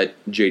just cut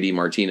JD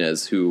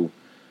Martinez, who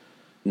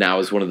now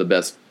is one of the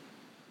best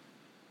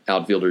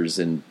outfielders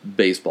in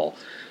baseball.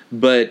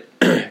 But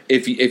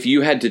if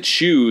you had to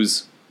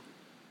choose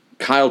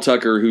Kyle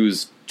Tucker,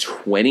 who's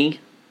 20,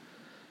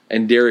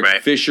 and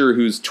Derek Fisher,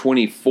 who's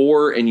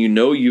 24, and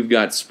you've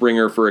got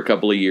Springer for a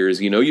couple of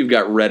years, you've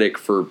got Reddick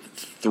for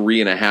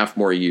 3.5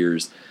 more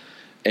years,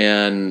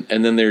 and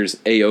then there's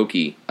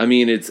Aoki. I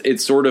mean,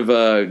 it's sort of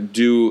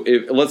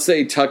let's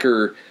say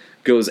Tucker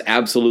goes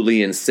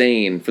absolutely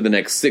insane for the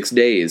next 6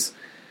 days.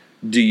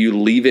 Do you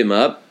leave him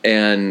up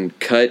and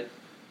cut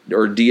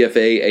or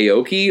DFA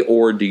Aoki,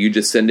 or do you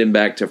just send him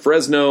back to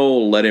Fresno,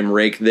 let him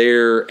rake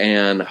there,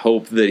 and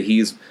hope that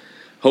he's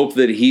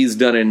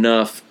done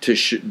enough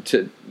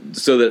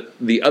so that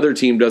the other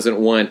team doesn't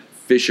want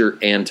Fisher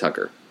and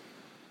Tucker?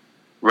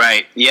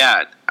 Right.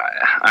 Yeah.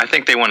 I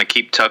think they want to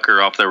keep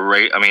Tucker off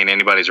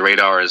anybody's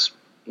radar as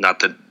Not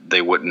that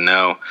they wouldn't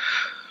know.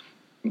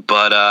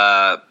 But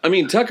I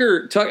mean,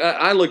 Tucker.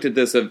 I looked at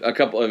this a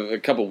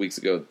couple weeks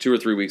ago, 2 or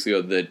 3 weeks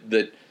ago.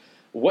 That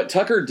what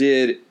Tucker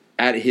did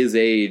at his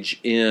age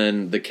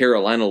in the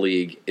Carolina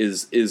League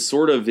is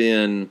sort of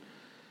in.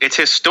 It's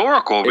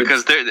historical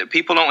because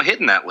people don't hit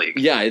in that league.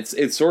 Yeah,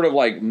 it's sort of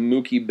like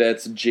Mookie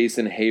Betts,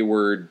 Jason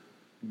Hayward,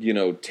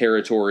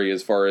 territory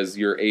as far as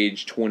your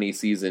age 20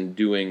 season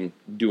doing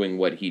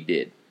what he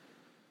did.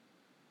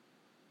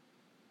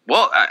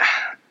 Well,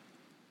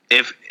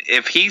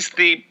 if he's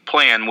the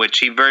plan, which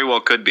he very well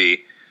could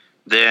be,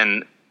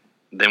 then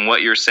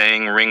what you're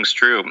saying rings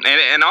true.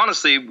 And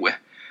honestly,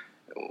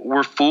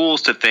 we're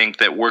fools to think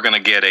that we're going to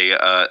get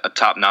a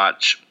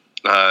top-notch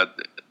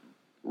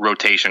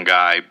rotation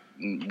guy,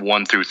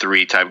 1 through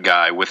 3 type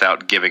guy,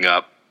 without giving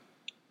up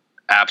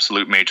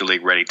absolute major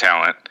league ready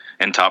talent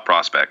and top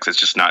prospects. It's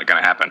just not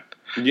going to happen.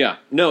 Yeah,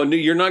 no,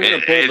 you're not going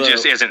to pull. It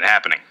just isn't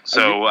happening.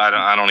 So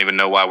I don't even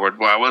know why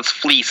let's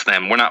fleece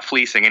them. We're not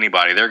fleecing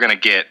anybody. They're going to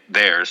get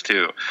theirs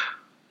too.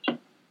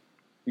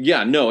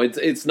 Yeah, no,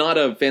 it's not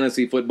a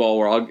fantasy football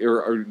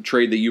or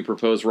trade that you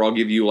propose where I'll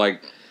give you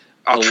like.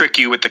 I'll trick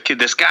you with the kid.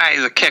 This guy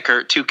is a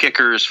kicker. 2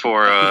 kickers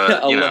for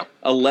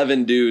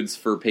 11 dudes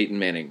for Peyton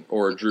Manning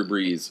or Drew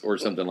Brees or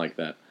something like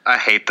that. I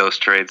hate those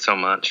trades so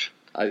much.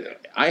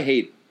 I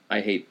hate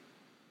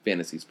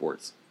fantasy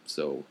sports.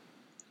 So.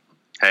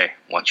 Hey,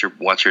 watch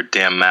your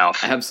damn mouth.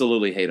 I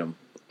absolutely hate them.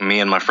 Me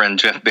and my friend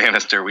Jeff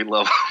Bannister, we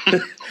love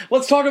him.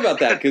 Let's talk about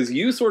that, because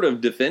you sort of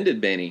defended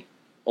Banny.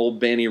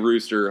 Old Banny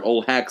Rooster,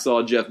 old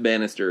hacksaw Jeff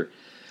Bannister.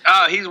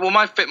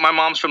 My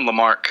mom's from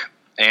Lamarck,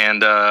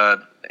 and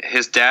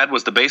his dad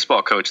was the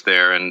baseball coach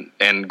there,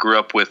 and grew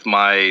up with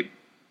my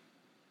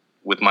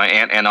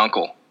aunt and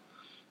uncle.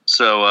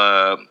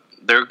 So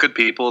they're good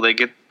people. They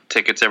get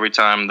tickets every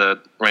time the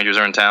Rangers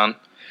are in town.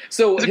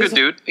 So he's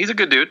a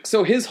good dude.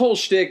 So his whole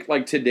shtick,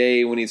 like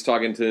today when he's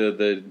talking to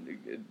the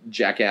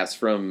jackass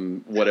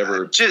from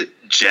whatever, just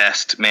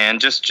jest. I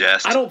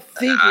don't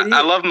think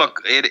I love him.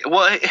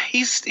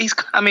 He's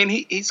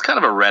kind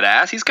of a red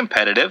ass. He's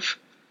competitive.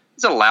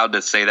 He's allowed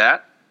to say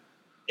that.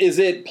 Is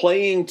it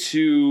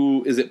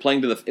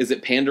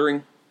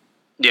pandering?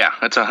 Yeah,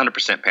 that's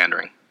 100%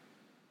 pandering.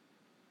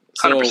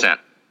 100%.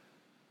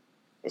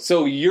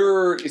 So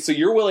you're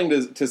willing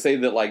to say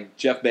that like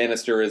Jeff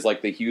Bannister is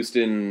like the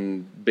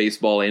Houston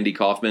baseball Andy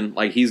Kaufman,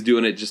 like he's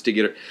doing it just to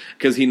get it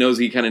because he knows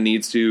he kind of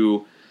needs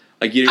to.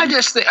 Like I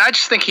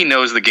just think he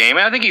knows the game.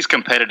 I think he's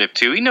competitive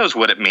too. He knows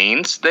what it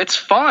means. That's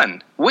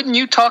fun. Wouldn't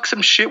you talk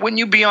some shit? Wouldn't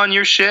you be on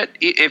your shit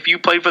if you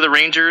played for the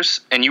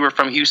Rangers and you were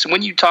from Houston?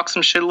 Wouldn't you talk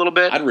some shit a little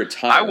bit? I'd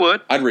retire. I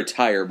would. I'd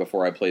retire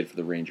before I played for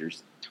the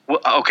Rangers.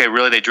 Well, okay,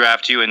 really? They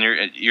draft you and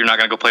you're not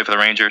going to go play for the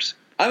Rangers?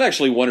 I've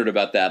actually wondered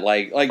about that.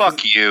 Like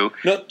fuck you,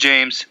 no,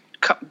 James.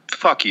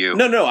 Fuck you.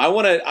 No.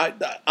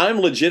 I'm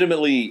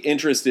legitimately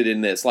interested in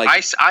this. Like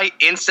I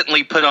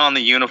instantly put on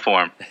the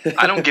uniform.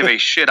 I don't give a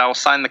shit. I will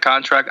sign the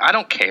contract. I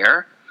don't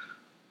care.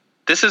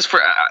 This is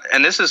for,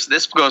 and this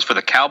goes for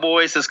the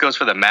Cowboys. This goes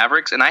for the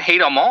Mavericks, and I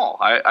hate them all.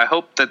 I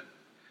hope that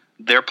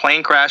their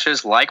plane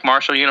crashes like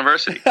Marshall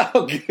University.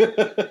 Oh,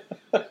 good.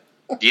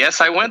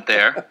 Yes, I went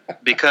there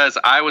because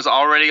I was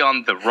already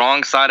on the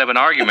wrong side of an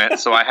argument,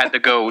 so I had to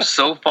go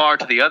so far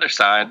to the other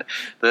side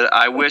that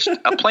I wished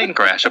a plane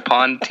crash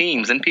upon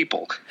teams and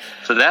people.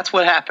 So that's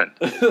what happened.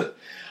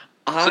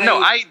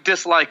 I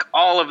dislike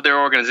all of their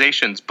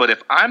organizations, but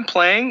if I'm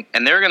playing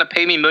and they're going to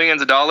pay me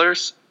millions of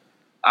dollars,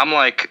 I'm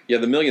like... Yeah,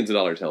 the millions of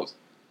dollars helps.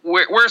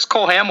 Where's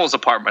Cole Hamels'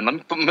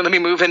 apartment? Let me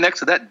move in next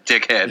to that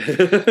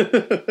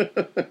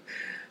dickhead.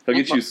 I'll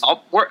get you.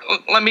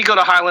 Let me go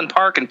to Highland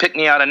Park and pick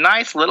me out a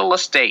nice little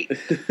estate,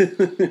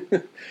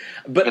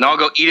 and I'll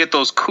go eat at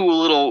those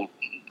cool little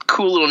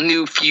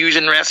new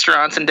fusion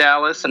restaurants in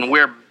Dallas and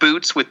wear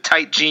boots with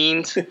tight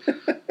jeans,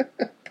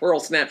 pearl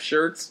snap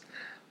shirts.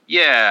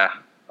 Yeah,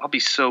 I'll be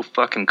so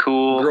fucking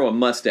cool. Grow a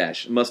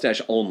mustache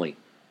only.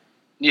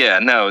 Yeah,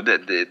 no,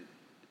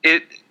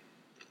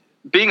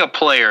 being a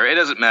player, it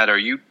doesn't matter.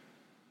 You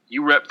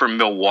rep for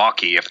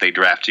Milwaukee if they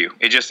draft you.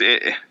 I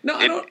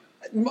don't.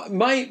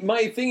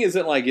 My thing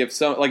isn't like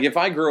if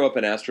I grow up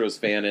an Astros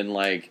fan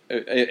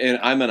and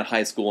I'm in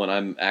high school and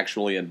I'm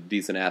actually a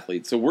decent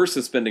athlete, so we're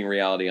suspending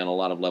reality on a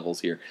lot of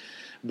levels here.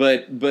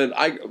 But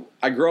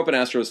I grew up an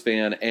Astros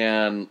fan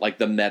and like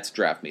the Mets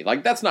draft me,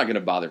 like that's not going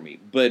to bother me.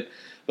 But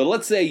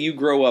let's say you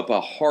grow up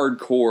a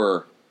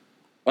hardcore.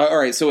 All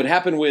right, so it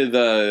happened with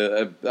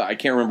I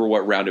can't remember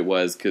what round it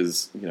was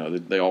because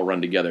they all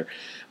run together.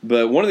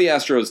 But one of the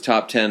Astros'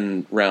 top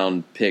 10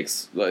 round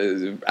picks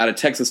out of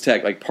Texas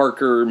Tech, like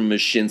Parker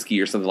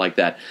Mashinsky or something like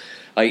that,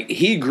 like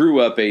he grew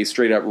up a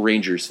straight up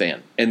Rangers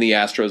fan, and the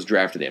Astros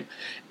drafted him.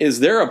 Is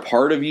there a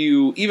part of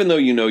you, even though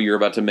you know you're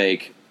about to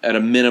make at a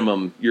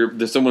minimum,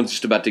 someone's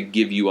just about to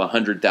give you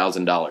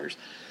 $100,000?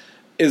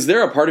 Is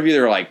there a part of you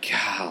that are like,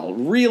 God,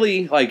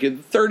 really, like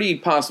 30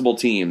 possible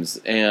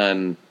teams,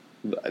 and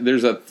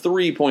there's a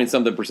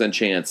 3-point-something%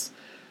 chance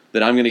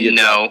that I'm going to get...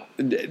 No.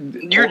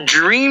 Your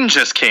dream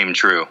just came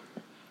true.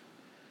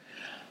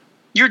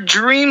 Your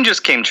dream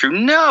just came true.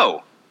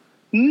 No.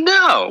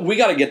 No. We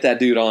got to get that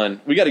dude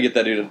on. We got to get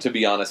that dude to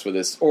be honest with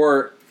us.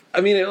 Or,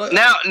 I mean...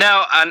 Now,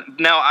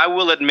 I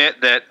will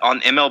admit that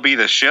on MLB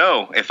The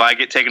Show, if I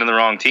get taken to the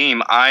wrong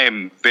team, I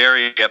am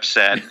very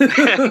upset.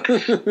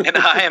 And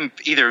I am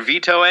either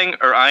vetoing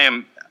or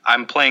I'm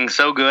playing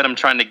so good, I'm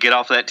trying to get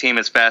off that team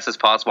as fast as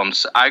possible.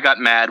 I got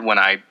mad when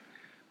I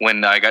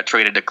got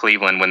traded to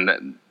Cleveland when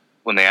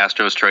the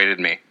Astros traded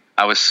me.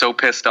 I was so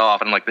pissed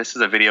off, and I'm like, this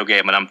is a video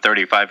game, and I'm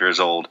 35 years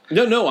old.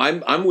 No,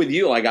 I'm with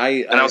you. Like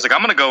I was like,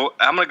 I'm gonna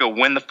go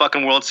win the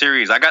fucking World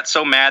Series. I got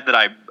so mad that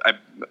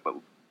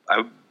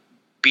I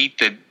beat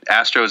the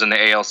Astros in the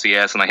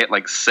ALCS, and I hit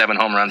like 7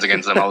 home runs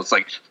against them. I was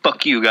like,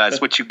 fuck you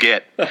guys, what you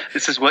get?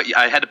 This is what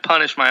I had to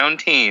punish my own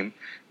team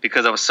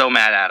because I was so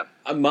mad at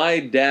them. My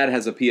dad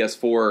has a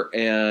PS4,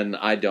 and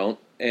I don't,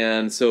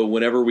 and so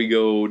whenever we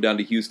go down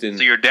to Houston,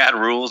 so your dad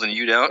rules and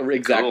you don't.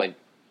 Exactly. Cool.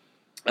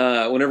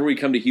 Whenever we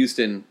come to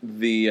Houston,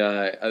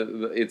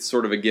 it's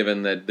sort of a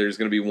given that there's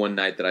going to be one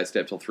night that I stay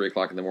up till 3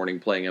 o'clock in the morning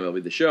playing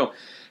MLB The Show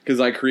because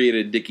I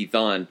created Dickie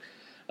Thon,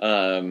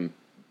 a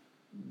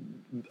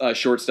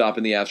shortstop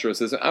in the Astros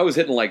system. I was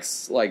hitting like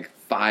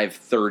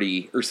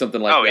 530 or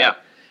something like that. Oh yeah.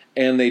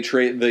 And the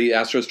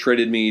Astros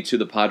traded me to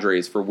the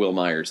Padres for Will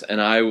Myers,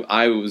 and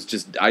I was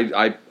just No,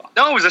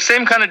 it was the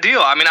same kind of deal.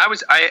 I mean, I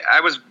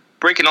was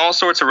breaking all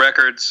sorts of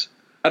records.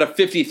 Had a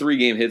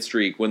 53-game hit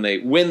streak when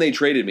they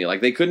traded me.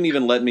 Like they couldn't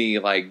even let me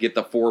like get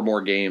the 4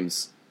 more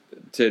games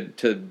to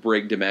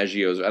break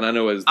DiMaggio's. And I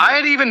know I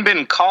had even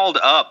been called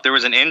up. There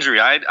was an injury.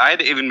 I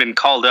had even been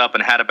called up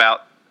and had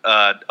about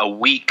a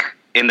week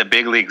in the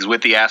big leagues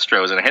with the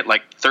Astros, and I hit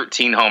like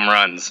 13 home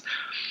runs.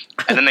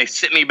 And then they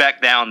sit me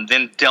back down,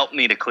 then dealt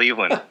me to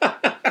Cleveland.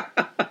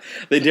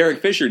 They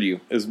Derek Fishered you.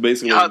 Is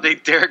basically. Oh, they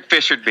Derek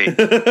Fishered me.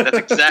 That's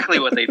exactly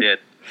what they did.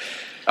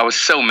 I was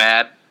so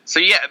mad. So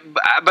yeah,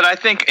 but I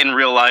think in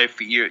real life,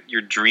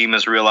 your dream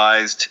is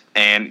realized,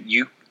 and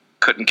you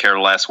couldn't care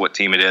less what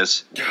team it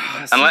is,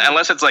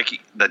 unless it's like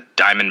the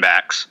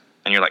Diamondbacks,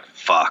 and you're like,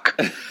 "Fuck."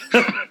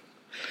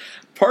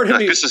 Part of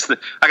me,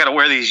 I got to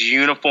wear these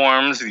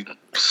uniforms, these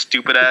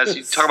stupid ass.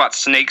 You talk about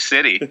Snake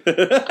City.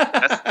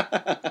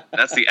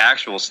 That's the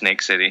actual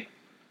Snake City.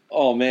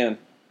 Oh man,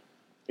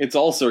 it's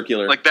all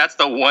circular. Like that's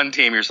the one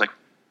team you're just like,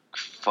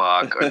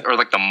 "Fuck," or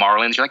like the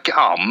Marlins. You're like,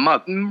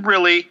 "Oh,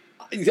 really?"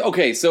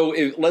 Okay, so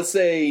let's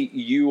say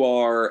you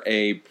are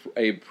a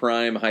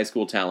prime high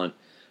school talent,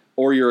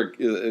 or you're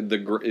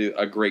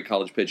a great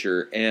college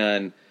pitcher,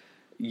 and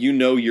you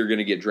know you're going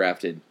to get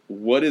drafted.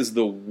 What is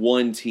the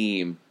one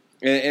team,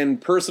 and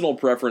personal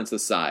preference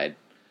aside,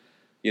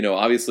 you know,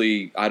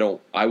 obviously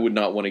I would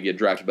not want to get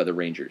drafted by the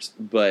Rangers,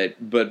 but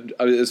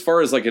as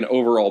far as like an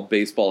overall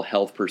baseball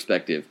health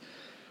perspective,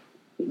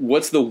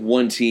 what's the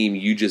one team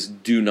you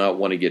just do not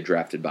want to get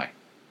drafted by?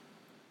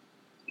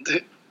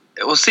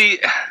 Well, see,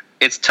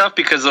 it's tough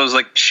because those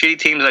like shitty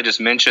teams I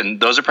just mentioned,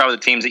 those are probably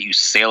the teams that you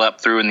sail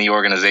up through in the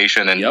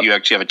organization and you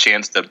actually have a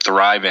chance to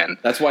thrive in.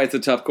 That's why it's a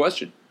tough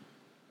question.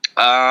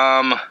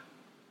 Like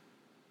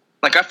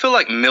I feel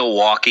like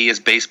Milwaukee is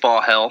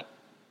baseball hell.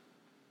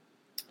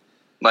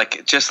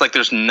 Like just like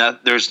there's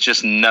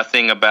just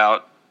nothing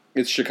about.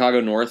 It's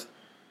Chicago North.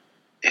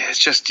 It's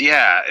just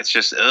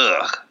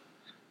ugh.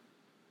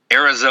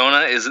 Arizona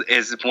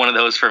is one of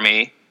those for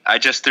me.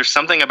 There's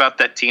something about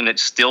that team that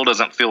still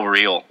doesn't feel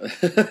real.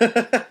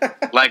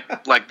 like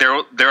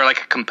they're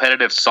like a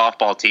competitive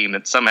softball team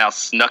that somehow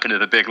snuck into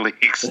the big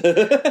leagues.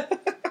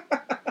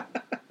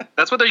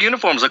 That's what their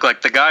uniforms look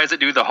like. The guys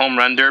that do the home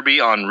run derby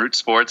on Root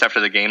Sports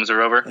after the games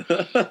are over,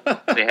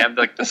 they have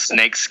like the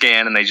snake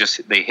skin and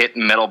they hit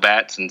metal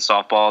bats and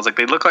softballs. Like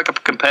they look like a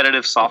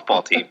competitive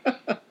softball team.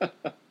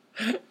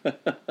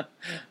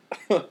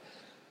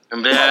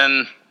 And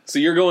then, so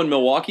you're going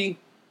Milwaukee?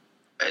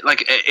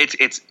 Like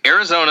it's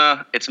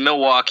Arizona, it's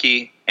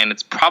Milwaukee, and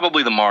it's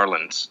probably the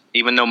Marlins.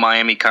 Even though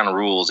Miami kind of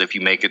rules if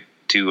you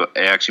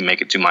actually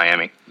make it to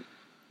Miami.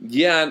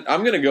 Yeah,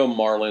 I'm gonna go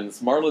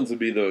Marlins. Marlins would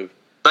be the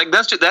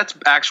that's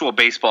actual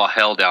baseball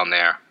hell down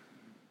there.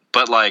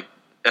 But like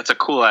that's a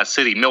cool ass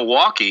city.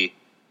 Milwaukee,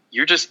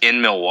 you're just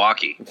in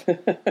Milwaukee.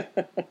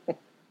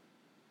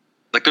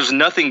 Like there's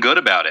nothing good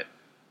about it.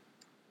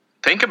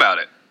 Think about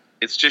it.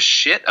 It's just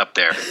shit up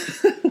there.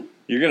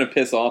 You're gonna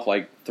piss off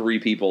like 3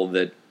 people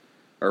that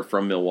are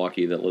from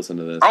Milwaukee that listen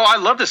to this. Oh, I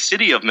love the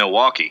city of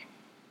Milwaukee.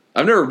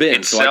 I've never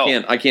been, so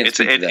I can't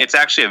speak to that. It's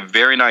actually a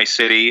very nice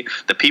city.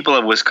 The people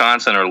of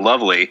Wisconsin are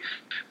lovely,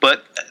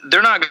 but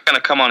they're not going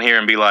to come on here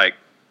and be like,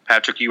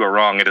 Patrick, you are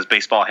wrong. It is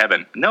baseball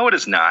heaven. No, it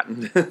is not.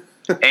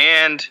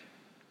 And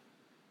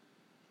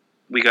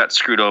we got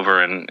screwed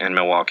over in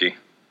Milwaukee.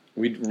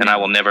 And I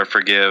will never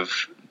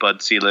forgive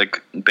Bud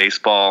Selig,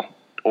 baseball,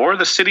 or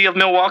the city of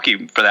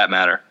Milwaukee, for that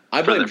matter.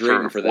 I blame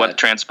Drayton for that. What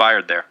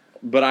transpired there.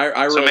 But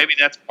I wrote, so maybe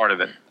that's part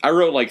of it. I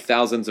wrote like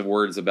thousands of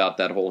words about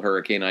that whole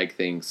Hurricane Ike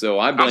thing. So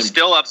I'm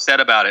still upset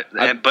about it.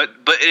 But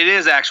it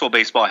is actual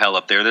baseball hell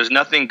up there. There's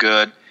nothing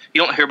good.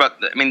 You don't hear about.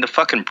 I mean, the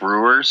fucking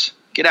Brewers.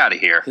 Get out of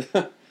here.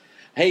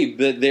 Hey,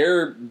 but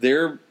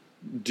they're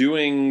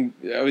doing.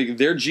 I mean,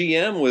 their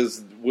GM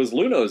was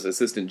Luno's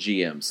assistant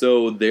GM,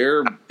 so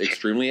they're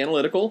extremely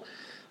analytical.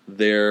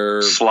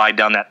 They're slide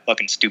down that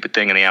fucking stupid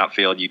thing in the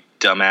outfield, you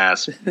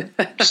dumbass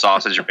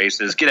sausage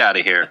races. Get out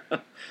of here.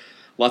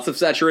 Lots of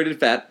saturated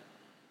fat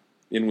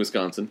in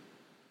Wisconsin.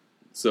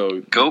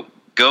 So go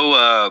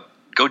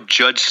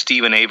judge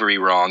Stephen Avery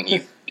wrong,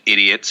 you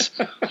idiots.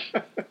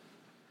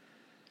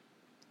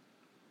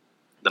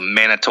 The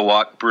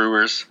Manitowoc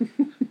Brewers.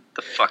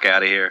 The fuck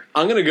out of here.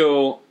 I'm gonna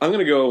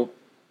go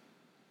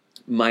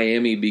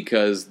Miami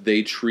because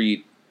they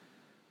treat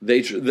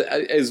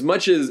as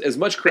much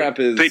crap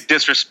as they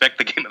disrespect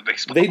the game of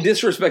baseball. They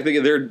disrespect the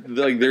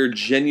game. They're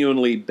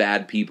genuinely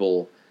bad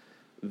people.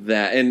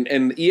 That and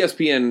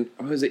ESPN,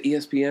 was it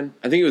ESPN?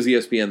 I think it was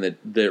ESPN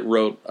that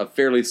wrote a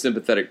fairly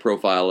sympathetic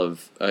profile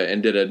of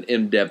and did an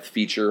in-depth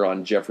feature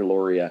on Jeffrey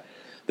Loria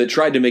that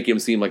tried to make him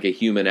seem like a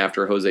human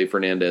after Jose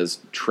Fernandez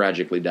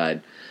tragically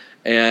died.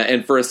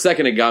 And for a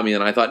second it got me,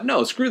 and I thought,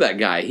 no, screw that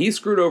guy. He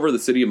screwed over the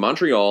city of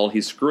Montreal.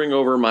 He's screwing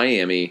over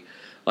Miami.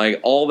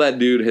 Like, all that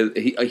dude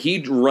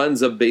he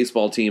runs a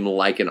baseball team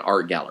like an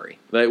art gallery,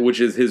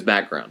 which is his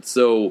background.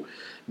 So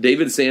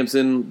David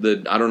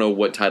Sampson, I don't know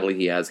what title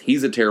he has.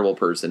 He's a terrible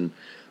person.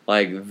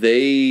 Like,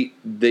 they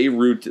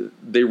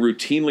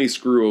routinely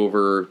screw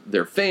over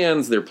their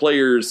fans, their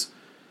players,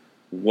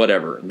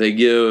 whatever. They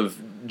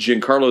give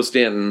Giancarlo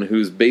Stanton,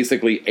 who's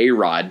basically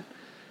A-Rod.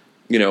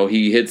 You know,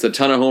 he hits a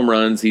ton of home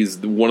runs. He's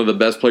one of the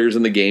best players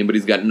in the game, but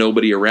he's got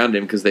nobody around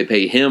him because they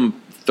pay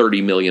him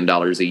 $30 million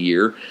a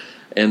year,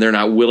 and they're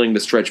not willing to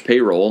stretch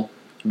payroll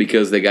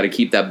because they got to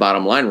keep that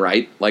bottom line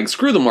right. Like,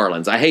 screw the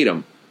Marlins. I hate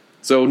them.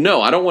 So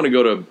no, I don't want to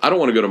go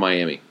to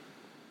Miami.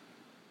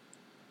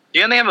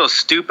 Yeah, and they have those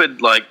stupid,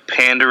 like,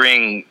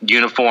 pandering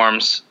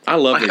uniforms. I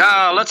love them.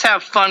 Let's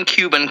have fun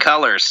Cuban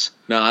colors.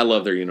 No, I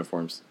love their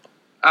uniforms.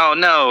 Oh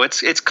no,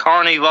 it's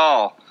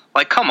Carnival.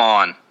 Like, come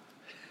on.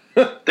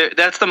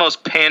 That's the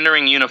most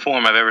pandering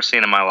uniform I've ever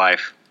seen in my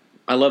life.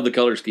 I love the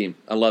color scheme.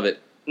 I love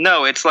it.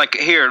 No, it's like,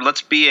 here,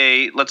 let's be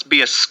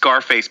a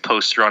Scarface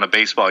poster on a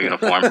baseball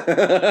uniform.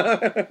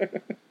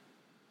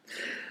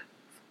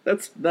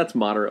 That's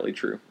moderately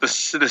true. The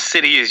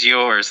city is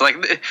yours.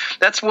 Like,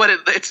 that's what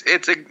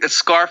it's a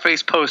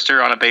Scarface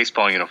poster on a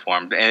baseball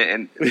uniform,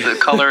 and the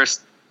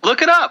colors.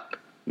 Look it up.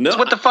 No, that's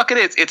what the fuck it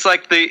is. It's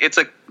like it's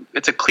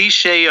a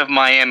cliche of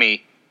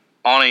Miami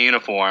on a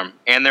uniform,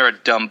 and they're a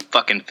dumb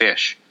fucking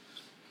fish.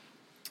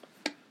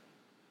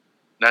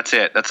 That's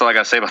it. That's all I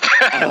got to say about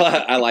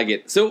that. I like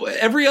it. So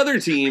every other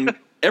team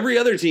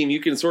you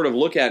can sort of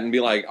look at and be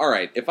like, all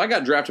right, if I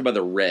got drafted by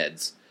the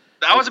Reds.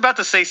 I was about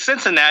to say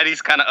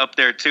Cincinnati's kind of up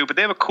there too, but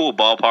they have a cool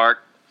ballpark.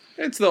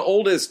 It's the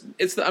oldest.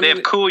 They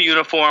have cool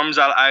uniforms.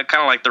 I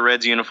kind of like the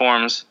Reds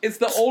uniforms. It's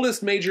the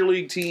oldest major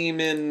league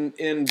team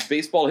in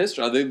baseball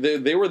history.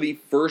 They were the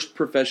first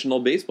professional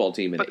baseball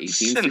team in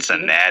 1860.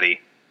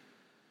 Cincinnati.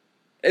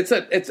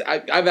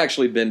 I've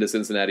actually been to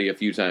Cincinnati a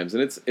few times,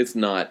 and it's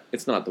not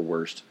the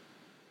worst.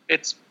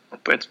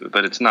 But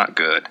it's not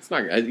good. It's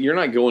not. You're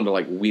not going to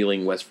like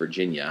Wheeling, West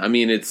Virginia. I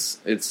mean,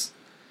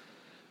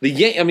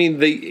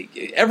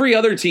 every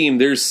other team.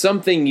 There's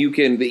something you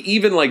can,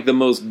 even like the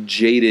most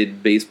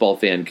jaded baseball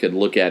fan could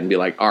look at and be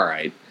like, all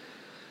right,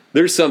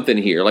 there's something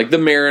here. Like the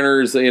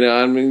Mariners, you know.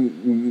 I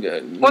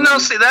mean, well, no,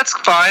 see, that's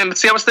fine. But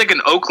see, I was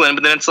thinking Oakland,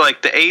 but then it's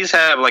like the A's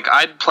have, like,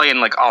 I'd play in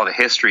like all the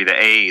history. The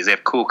A's, they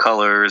have cool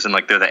colors, and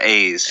like they're the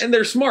A's, and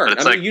they're smart.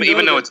 But it's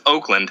even though it's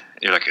Oakland,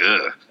 you're like,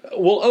 ugh.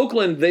 Well,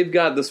 Oakland, they've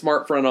got the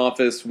smart front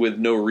office with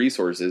no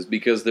resources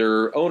because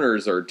their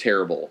owners are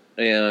terrible,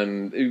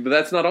 but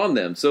that's not on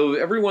them. So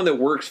everyone that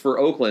works for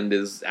Oakland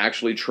is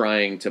actually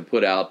trying to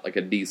put out like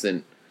a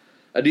decent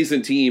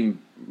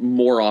team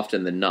more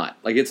often than not.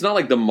 Like, it's not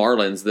like the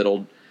Marlins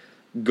that'll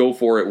go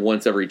for it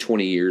once every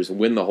 20 years,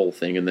 win the whole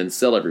thing, and then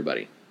sell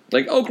everybody.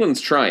 Like,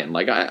 Oakland's trying.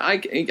 Like, I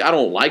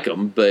don't like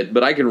them,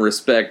 but I can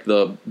respect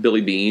the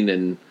Billy Bean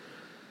and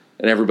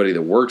everybody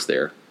that works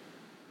there.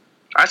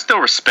 I still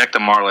respect the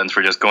Marlins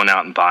for just going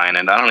out and buying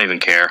it. I don't even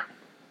care.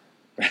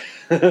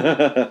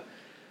 I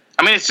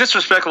mean, it's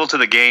disrespectful to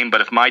the game, but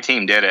if my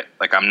team did it,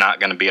 like, I'm not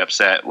going to be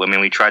upset. I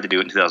mean, we tried to do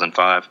it in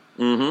 2005.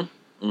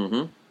 Mm-hmm.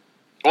 Mm-hmm.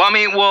 Well, I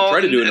mean,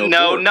 tried to do it in 04.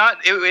 No,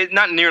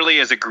 not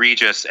nearly as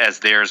egregious as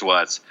theirs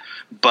was.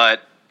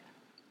 But,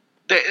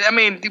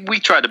 we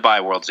tried to buy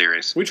a World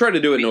Series. We tried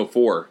to do it in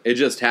 04. It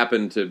just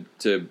happened to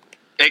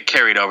It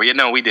carried over. Yeah,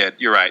 no, we did.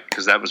 You're right,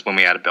 because that was when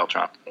we added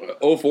Beltran.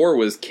 04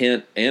 was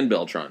Kent and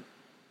Beltran.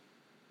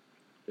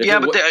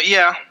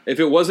 If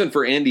it wasn't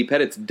for Andy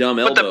Pettit's dumb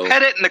elbow. But the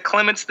Pettit and the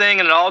Clemens thing,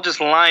 and it all just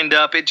lined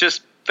up, it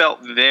just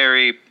felt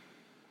very,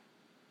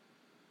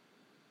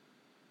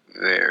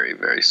 very,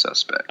 very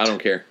suspect. I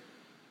don't care.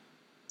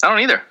 I don't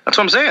either. That's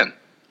what I'm saying.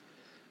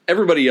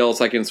 Everybody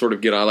else I can sort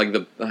of get on, like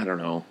the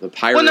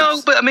Pirates. Well,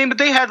 no, but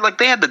they had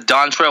the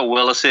Dontrelle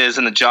Willises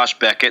and the Josh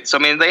Beckett. So,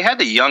 I mean, they had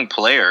the young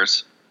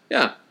players.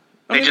 Yeah.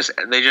 They just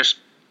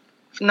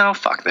no,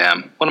 fuck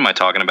them. What am I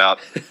talking about?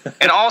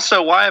 And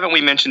also, why haven't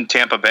we mentioned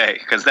Tampa Bay?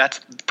 Because that's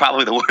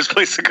probably the worst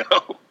place to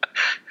go.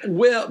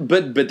 Well,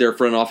 but their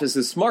front office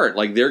is smart.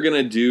 Like they're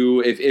going to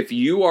do if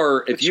you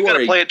are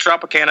play at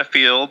Tropicana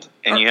Field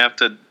and you have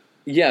to.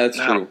 Yeah, that's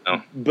true.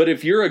 But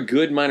if you're a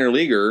good minor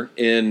leaguer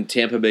in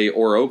Tampa Bay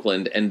or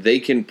Oakland, and they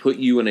can put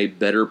you in a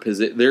better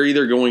position, they're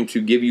either going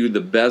to give you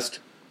the best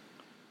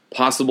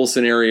possible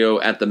scenario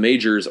at the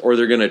majors, or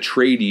they're going to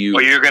trade you.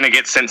 Or you're going to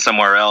get sent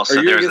somewhere else.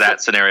 So there's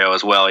that scenario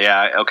as well.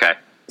 Yeah. Okay.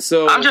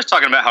 So I'm just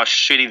talking about how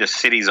shitty the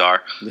cities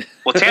are.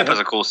 Well, Tampa's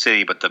a cool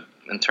city, but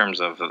in terms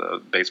of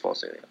the baseball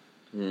stadium,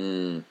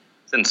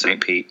 it's in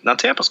St. Pete. Now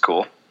Tampa's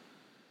cool.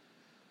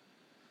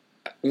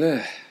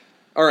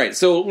 All right,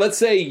 so let's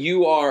say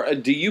you are.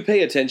 Do you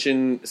pay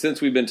attention, since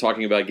we've been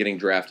talking about getting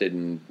drafted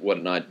and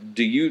whatnot?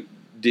 Did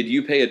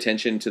you pay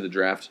attention to the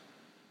draft?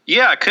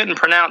 Yeah, I couldn't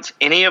pronounce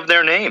any of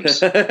their names.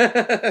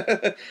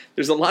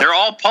 There's a lot. They're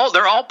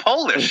all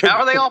Polish. How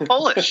are they all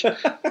Polish?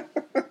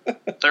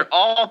 They're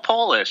all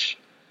Polish.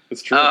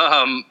 That's true.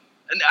 I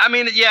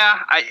mean, yeah,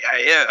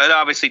 it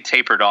obviously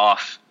tapered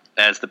off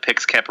as the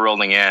picks kept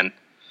rolling in,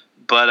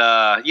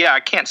 but yeah,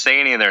 I can't say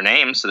any of their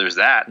names, so there's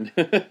that.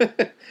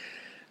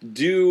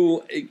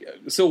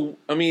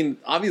 I mean,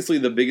 obviously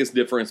the biggest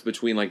difference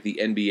between like the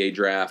NBA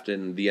draft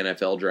and the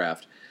NFL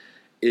draft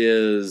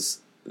is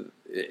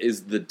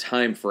the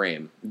time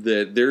frame.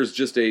 That there's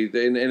just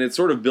and it's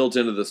sort of built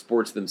into the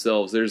sports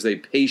themselves. There's a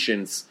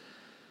patience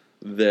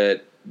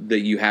that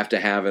you have to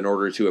have in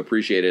order to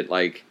appreciate it.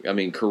 Like, I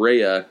mean,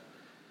 Correa,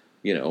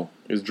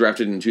 was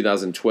drafted in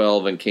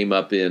 2012 and came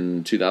up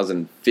in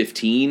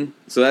 2015.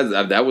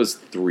 So that was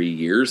 3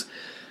 years.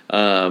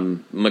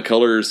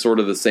 McCullers is sort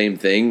of the same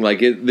thing.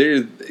 Like, is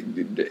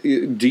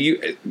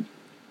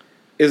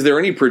there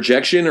any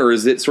projection, or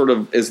is it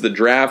is the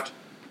draft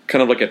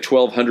kind of like a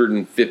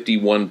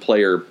 1,251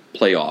 player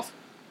playoff?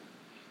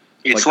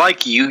 It's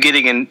like you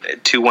getting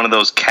into one of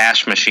those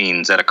cash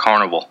machines at a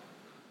carnival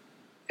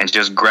and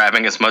just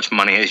grabbing as much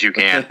money as you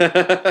can.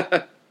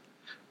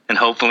 And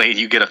hopefully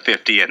you get a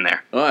 50 in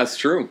there. Oh, that's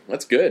true.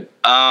 That's good.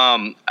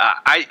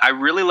 I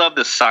really love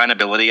the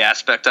signability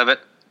aspect of it.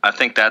 I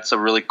think that's a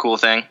really cool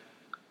thing.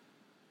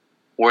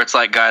 Where it's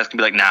like guys can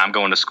be like, nah, I'm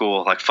going to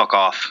school. Like, fuck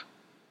off.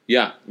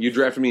 Yeah, you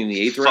drafted me in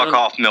the 8th round? Fuck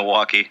off,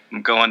 Milwaukee.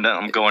 I'm going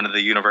to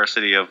the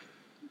University of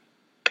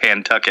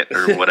Pentucket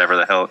or whatever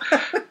the hell.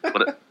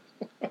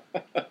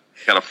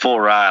 Got a full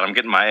ride. I'm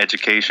getting my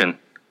education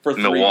for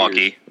Milwaukee.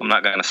 Years. I'm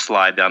not going to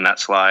slide down that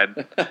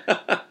slide.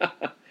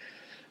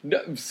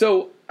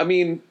 So, I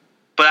mean...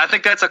 But I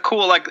think that's a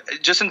cool, like,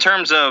 just in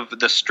terms of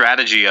the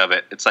strategy of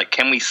it, it's like,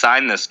 can we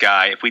sign this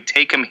guy? If we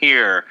take him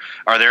here,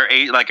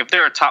 if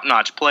they're a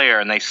top-notch player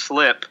and they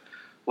slip,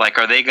 like,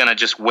 are they going to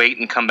just wait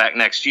and come back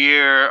next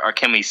year? Or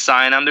can we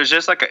sign them? There's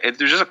just a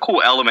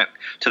cool element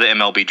to the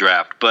MLB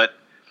draft. But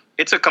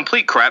it's a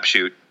complete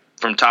crapshoot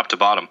from top to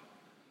bottom.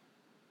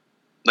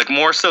 Like,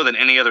 more so than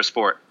any other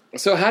sport.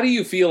 So how do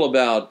you feel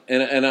about,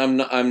 and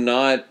I'm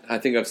not, I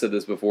think I've said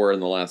this before in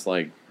the last,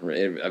 I've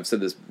said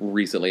this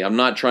recently. I'm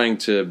not trying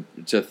to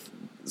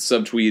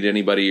subtweet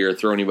anybody or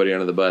throw anybody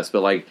under the bus,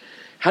 but like,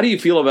 how do you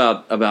feel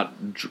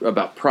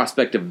about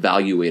prospective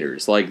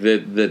evaluators? Like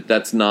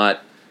that's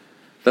not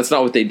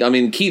what they, I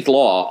mean, Keith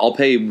Law, I'll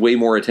pay way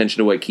more attention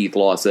to what Keith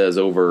Law says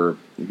over,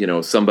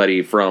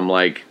 somebody from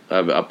like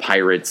a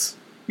Pirates,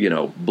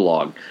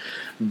 blog.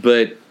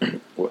 But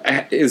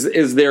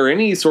is there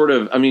any sort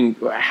of, I mean,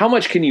 how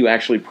much can you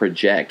actually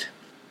project?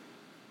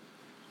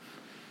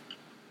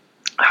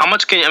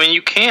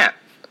 You can't.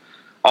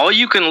 All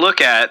you can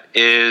look at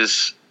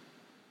is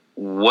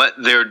what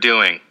they're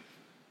doing.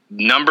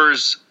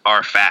 Numbers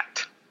are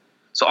fact.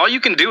 So all you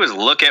can do is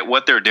look at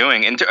what they're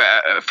doing. And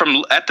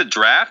at the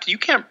draft, you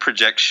can't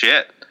project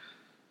shit.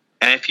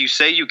 And if you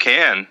say you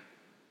can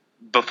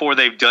before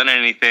they've done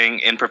anything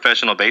in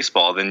professional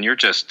baseball, then you're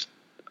just...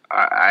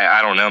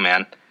 I don't know,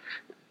 man.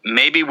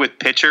 Maybe with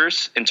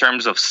pitchers, in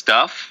terms of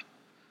stuff,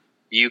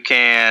 you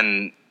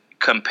can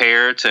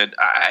compare to.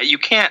 You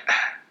can't.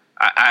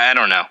 I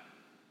don't know.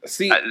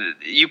 See,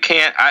 you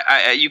can't.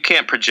 You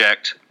can't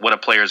project what a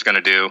player is going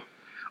to do,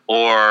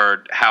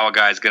 or how a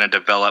guy's going to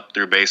develop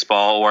through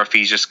baseball, or if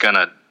he's just going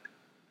to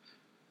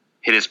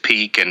hit his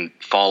peak and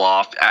fall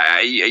off.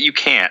 You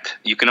can't.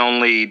 You can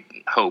only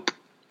hope.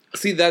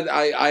 See, that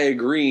I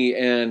agree,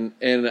 and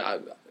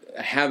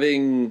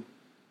having.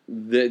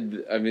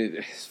 I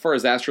mean, as far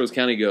as Astros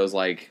County goes,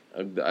 like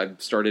I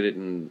started it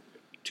in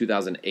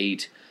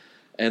 2008,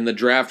 and the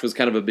draft was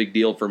kind of a big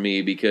deal for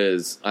me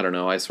because I don't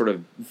know. I sort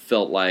of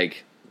felt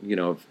like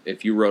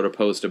if you wrote a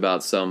post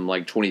about some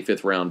like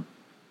 25th round,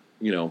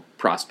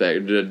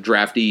 prospect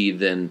draftee,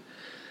 then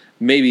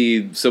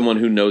maybe someone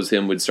who knows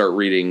him would start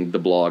reading the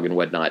blog and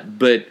whatnot.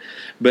 But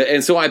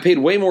and so I paid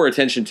way more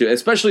attention to,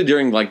 especially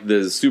during like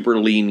the super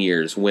lean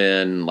years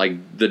when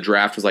like the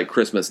draft was like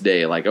Christmas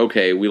Day. Like,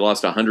 okay, we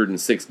lost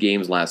 106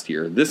 games last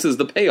year. This is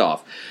the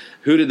payoff.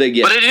 Who did they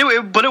get?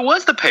 But it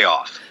was the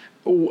payoff.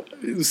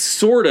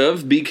 Sort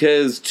of,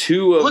 because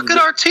look at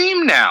our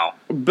team now.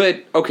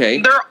 But okay,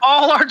 they're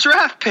all our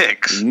draft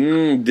picks.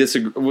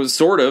 Disagree.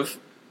 Sort of,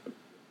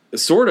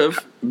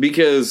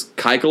 because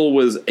Keuchel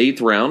was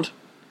 8th round.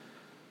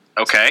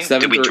 Okay.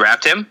 Did we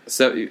draft him?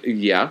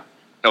 Yeah.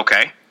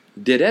 Okay.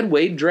 Did Ed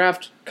Wade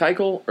draft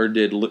Keuchel, or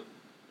did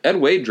Ed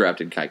Wade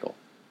drafted Keuchel?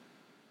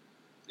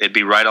 It'd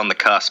be right on the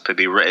cusp. It'd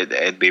be right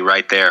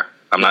there.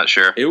 I'm not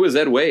sure. It was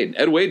Ed Wade.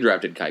 Ed Wade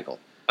drafted Keuchel.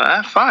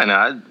 Fine.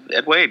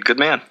 Ed Wade, good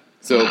man.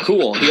 So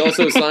cool. He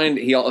also signed.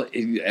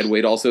 Ed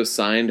Wade also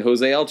signed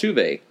Jose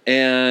Altuve,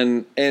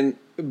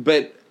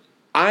 but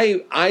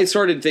I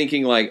started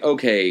thinking like,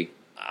 okay,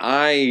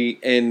 I've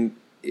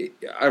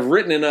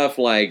written enough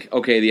like,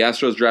 okay, the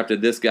Astros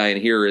drafted this guy,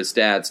 and here are his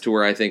stats, to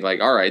where I think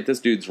like, all right, this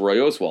dude's Roy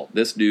Oswalt.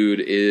 This dude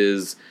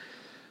is.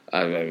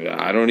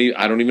 I don't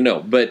even know,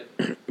 but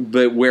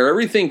where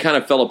everything kind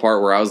of fell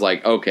apart, where I was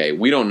like, okay,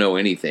 we don't know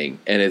anything,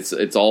 and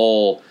it's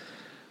all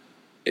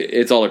a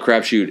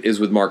crapshoot, is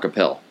with Mark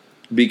Appel,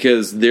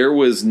 because there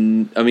was,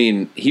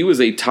 he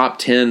was a top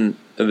 10.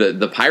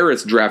 The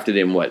Pirates drafted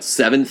him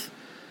 7th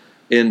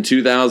in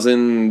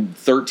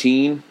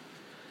 2013.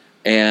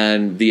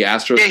 And the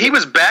Astros. Yeah, he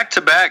was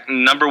back-to-back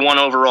number 1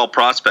 overall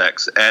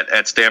prospects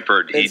at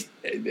Stanford. Like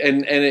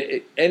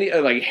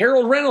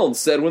Harold Reynolds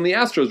said when the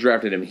Astros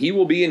drafted him, he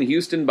will be in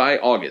Houston by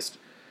August,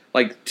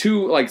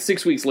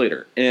 6 weeks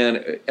later.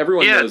 And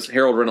everyone knows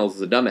Harold Reynolds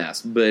is a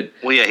dumbass, but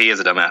he is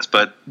a dumbass.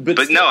 But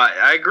no,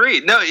 I agree.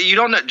 No, you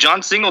don't know.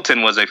 John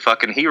Singleton was a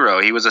fucking hero.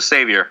 He was a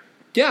savior.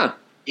 Yeah,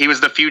 he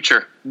was the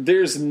future.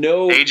 There's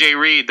no AJ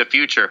Reed, the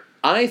future.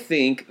 I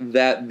think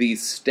that the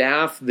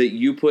staff that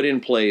you put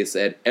in place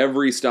at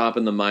every stop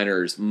in the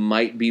minors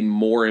might be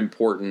more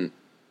important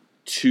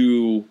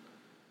to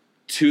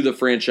the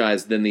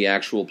franchise than the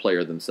actual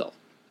player themselves.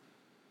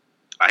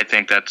 I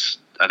think that's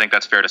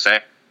fair to say.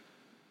 I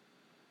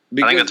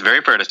think that's very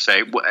fair to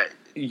say.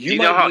 Do you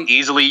know how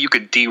easily you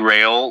could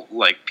derail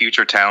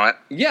future talent?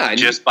 Yeah,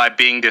 just by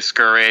being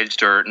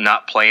discouraged or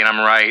not playing them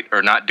right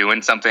or not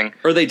doing something.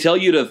 Or they tell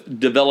you to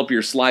develop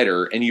your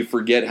slider and you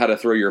forget how to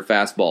throw your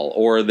fastball.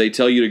 Or they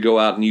tell you to go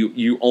out and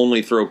you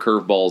only throw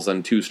curveballs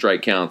on 2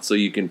 strike counts so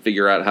you can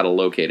figure out how to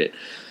locate it.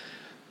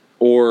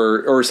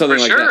 Or something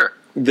like that.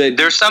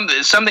 There's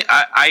something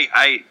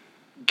I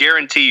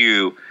guarantee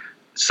you.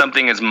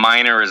 Something as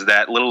minor as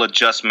that, little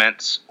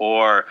adjustments,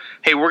 or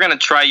hey, we're going to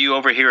try you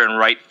over here in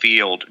right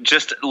field.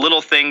 Just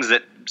little things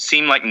that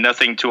seem like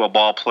nothing to a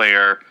ball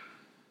player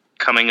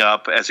coming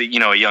up as a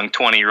young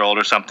 20-year-old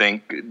or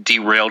something,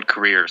 derailed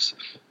careers.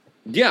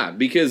 Yeah,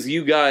 because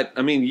you got,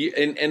 and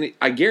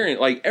I guarantee,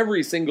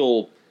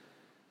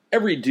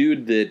 every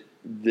dude that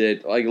the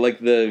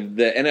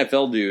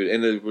NFL dude,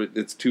 and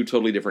it's 2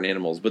 totally different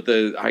animals, but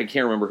I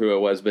can't remember who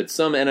it was, but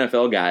some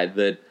NFL guy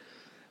that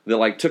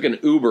took an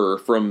Uber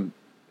from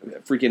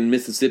freaking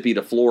Mississippi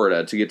to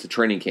Florida to get to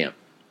training camp.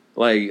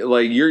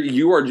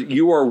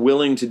 You are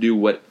willing to do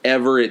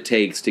whatever it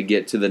takes to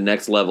get to the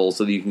next level,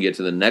 so that you can get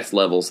to the next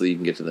level, so that you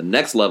can get to the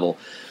next level.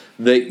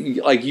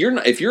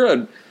 If you're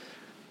a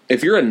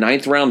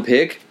 9th round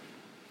pick,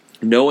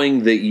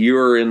 knowing that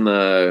you're in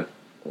the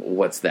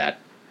what's that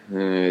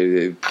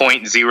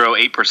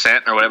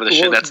 0.08% or whatever the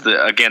shit. That's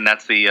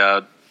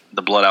the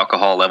blood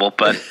alcohol level,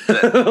 but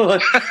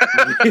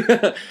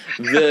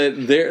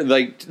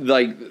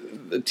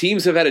the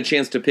teams have had a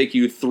chance to pick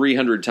you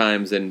 300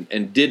 times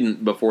and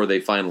didn't before they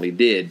finally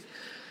did.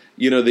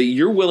 That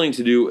you're willing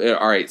to do.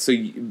 All right, so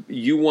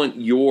you want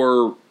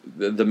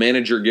the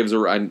manager gives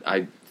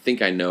I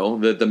think I know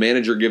that the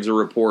manager gives a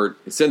report,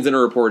 sends in a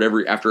report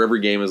after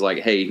every game, is like,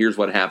 hey, here's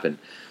what happened.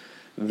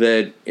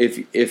 That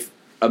if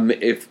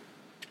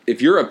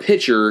you're a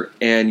pitcher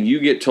and you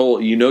get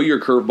told your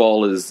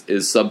curveball is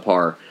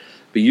subpar,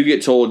 but you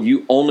get told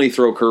you only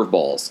throw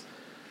curveballs,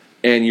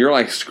 and you're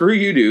like, screw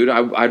you, dude.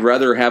 I'd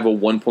rather have a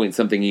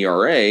 1-point-something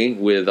ERA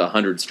with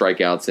 100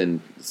 strikeouts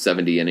in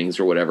 70 innings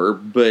or whatever,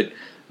 but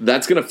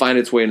that's going to find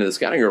its way into the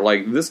scouting. You're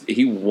like,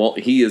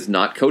 he is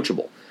not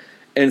coachable.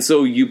 And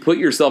so you put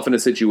yourself in a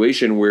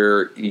situation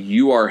where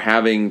you are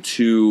having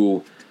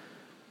to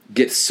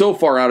get so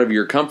far out of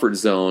your comfort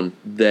zone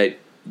that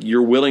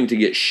you're willing to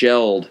get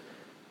shelled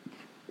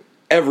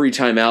every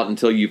time out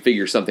until you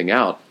figure something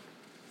out.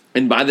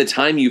 And by the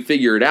time you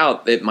figure it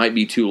out, it might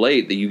be too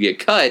late, that you get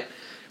cut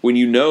when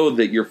you know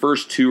that your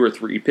first 2 or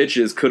 3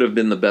 pitches could have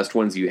been the best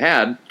ones you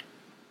had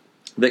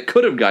that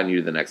could have gotten you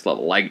to the next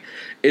level.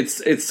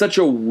 It's such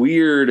a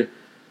weird,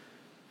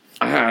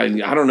 I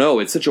don't know,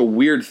 it's such a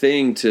weird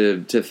thing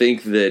to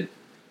think that,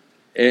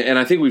 and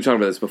I think we've talked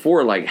about this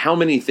before, how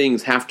many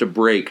things have to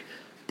break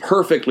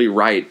perfectly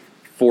right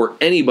for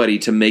anybody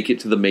to make it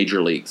to the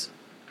major leagues.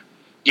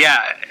 Yeah,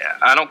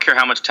 I don't care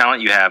how much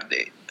talent you have.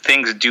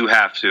 Things do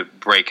have to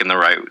break in the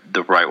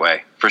right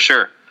way, for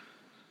sure.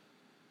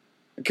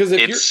 Because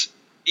there's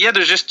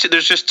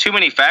just too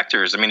many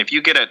factors. If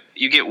you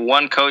get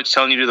one coach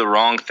telling you to do the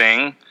wrong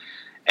thing,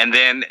 and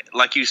then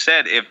like you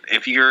said,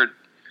 if you're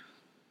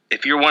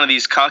one of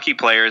these cocky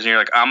players and you're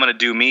like, I'm going to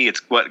do me,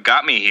 it's what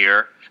got me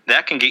here,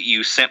 that can get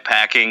you sent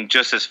packing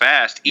just as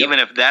fast, even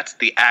if that's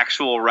the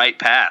actual right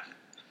path.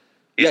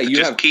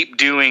 Keep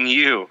doing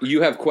you.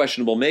 You have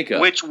questionable makeup,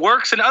 which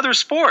works in other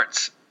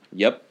sports.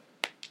 Yep.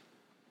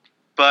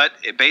 But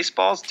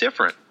baseball's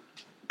different.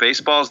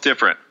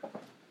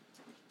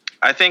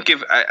 I think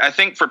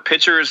for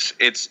pitchers,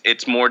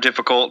 it's more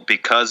difficult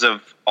because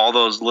of all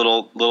those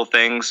little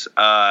things.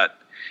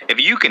 If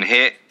you can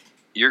hit,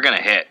 you're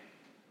gonna hit.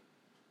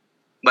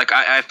 Like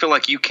I feel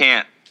like you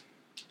can't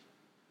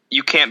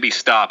be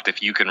stopped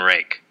if you can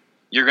rake.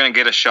 You're gonna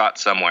get a shot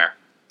somewhere,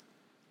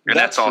 and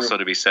that's also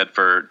to be said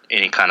for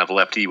any kind of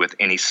lefty with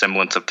any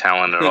semblance of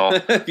talent at all.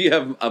 If you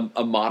have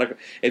a modicum,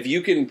 if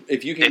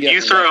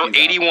you throw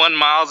 81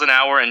 miles an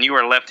hour and you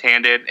are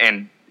left-handed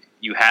and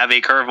you have a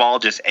curveball,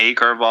 just a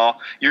curveball,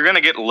 you're going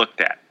to get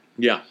looked at.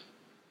 Yeah.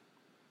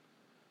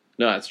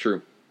 No, that's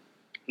true.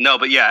 No,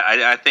 but yeah,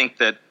 I think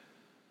that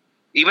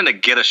even to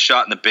get a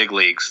shot in the big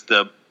leagues,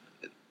 the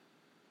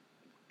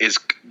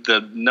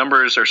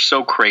numbers are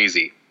so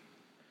crazy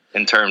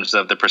in terms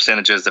of the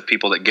percentages of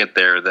people that get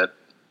there that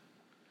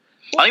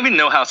I don't even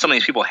know how some of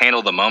these people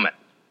handle the moment.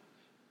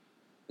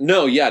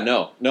 No, yeah,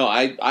 no.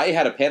 I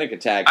had a panic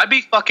attack. I'd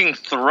be fucking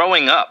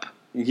throwing up.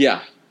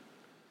 Yeah.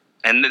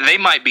 And they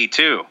might be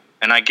too.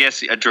 And I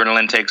guess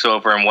adrenaline takes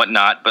over and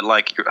whatnot, but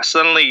like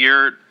suddenly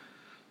you're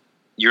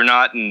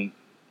not in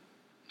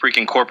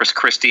freaking Corpus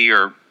Christi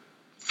or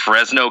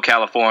Fresno,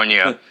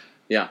 California.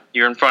 Yeah.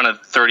 You're in front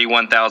of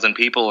 31,000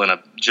 people in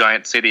a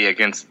giant city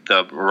against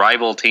the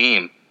rival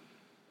team.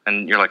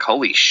 And you're like,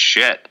 holy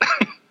shit.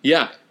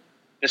 Yeah.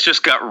 It's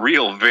just got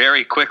real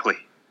very quickly.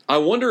 I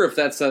wonder if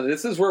that's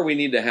this is where we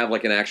need to have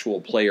like an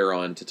actual player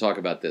on to talk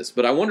about this.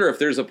 But I wonder if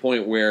there's a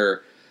point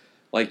where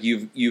like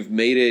you've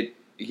made it.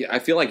 I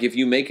feel like if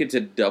you make it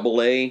to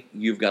AA,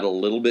 you've got a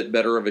little bit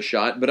better of a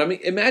shot. But I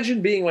mean,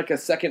 imagine being like a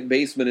second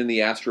baseman in the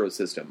Astros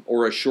system,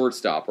 or a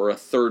shortstop, or a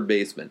third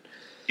baseman.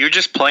 You're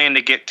just playing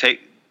you're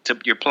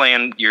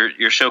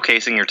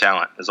showcasing your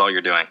talent. Is all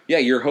you're doing. Yeah,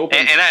 you're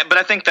hoping. But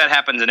I think that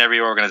happens in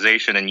every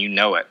organization, and you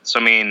know it. So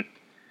I mean,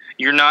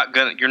 you're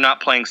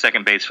not playing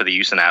second base for the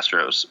Houston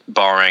Astros,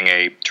 barring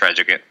a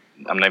tragic.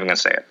 I'm not even going to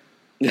say it.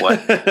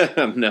 What?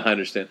 No, I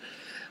understand.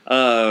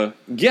 Yeah,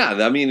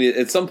 I mean,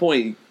 at some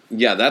point.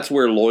 Yeah, that's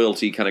where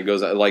loyalty kind of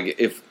goes. Like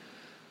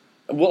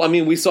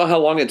we saw how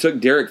long it took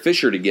Derek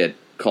Fisher to get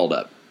called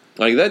up.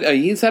 Like that,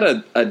 he's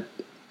had an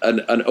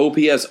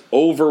OPS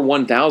over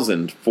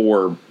 1,000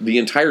 for the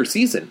entire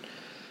season.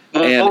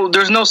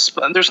 There's no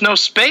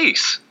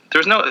space.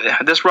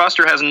 This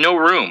roster has no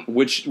room.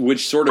 Which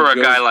sort of for a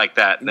guy like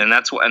that, and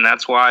that's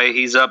why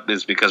he's up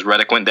is because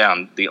Reddick went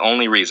down. The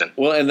only reason.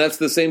 Well, and that's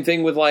the same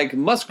thing with like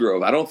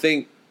Musgrove. I don't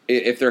think.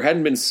 If there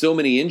hadn't been so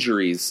many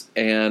injuries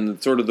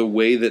and sort of the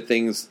way that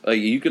things,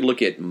 you could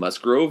look at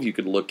Musgrove, you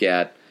could look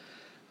at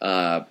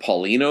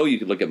Paulino, you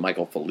could look at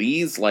Michael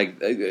Feliz,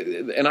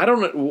 and I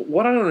don't know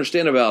what I don't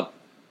understand about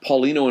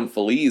Paulino and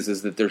Feliz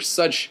is that they're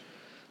such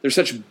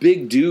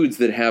big dudes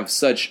that have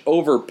such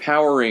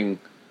overpowering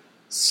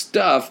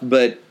stuff,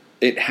 but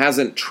it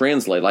hasn't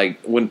translated.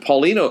 Like when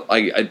Paulino,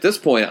 at this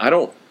point, I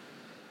don't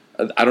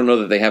know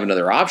that they have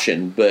another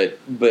option, but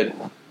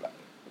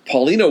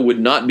Paulino would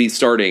not be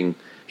starting.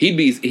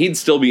 He'd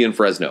still be in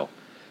Fresno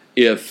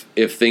if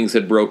things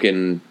had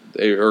broken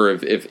or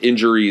if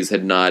injuries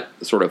had not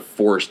sort of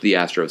forced the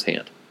Astros'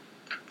 hand.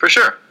 For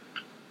sure.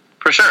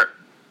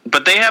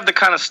 But they have the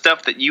kind of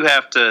stuff that you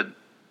have to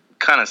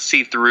kind of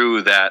see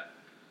through that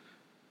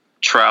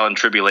trial and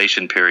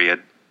tribulation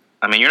period.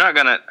 I mean,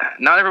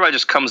 not everybody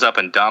just comes up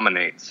and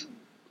dominates.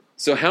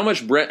 So how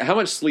much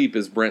sleep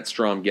is Brent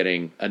Strom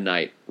getting a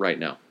night right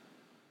now?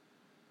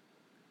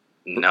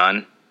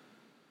 None.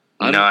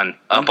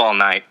 Up all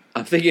night.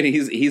 I'm thinking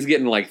he's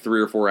getting like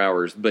 3 or 4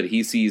 hours, but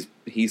he sees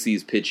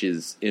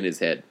pitches in his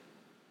head.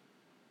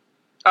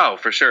 Oh,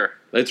 for sure.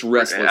 It's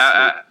restless.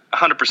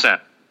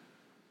 100%.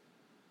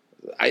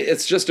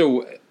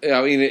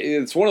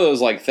 It's one of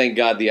those like, thank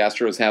God the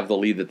Astros have the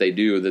lead that they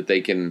do, that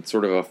they can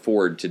sort of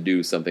afford to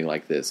do something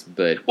like this.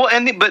 But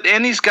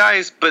these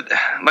guys, but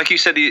like you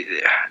said,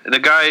 the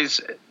guys,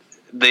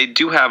 they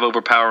do have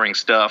overpowering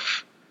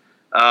stuff.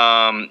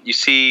 You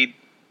see.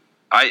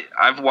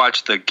 I've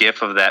watched the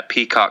GIF of that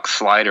Peacock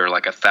slider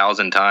like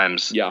 1,000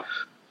 times. Yeah.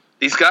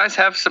 These guys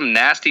have some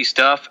nasty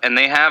stuff, and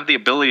they have the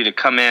ability to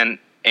come in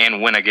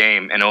and win a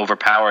game and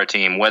overpower a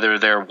team, whether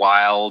they're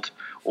wild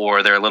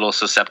or they're a little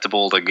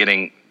susceptible to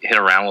getting hit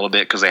around a little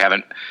bit because they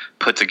haven't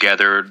put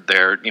together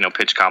their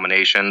pitch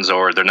combinations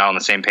or they're not on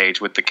the same page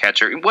with the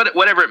catcher,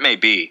 whatever it may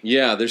be.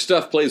 Yeah, their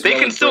stuff plays well. They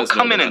can still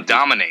come in and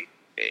dominate.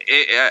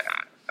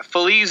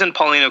 Feliz and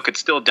Paulino could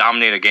still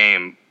dominate a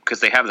game because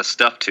they have the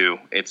stuff to.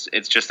 It's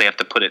just they have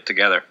to put it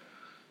together.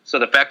 So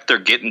the fact that they're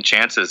getting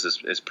chances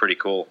is pretty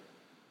cool.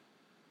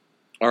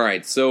 All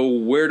right, so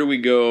where do we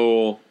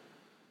go?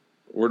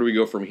 Where do we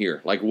go from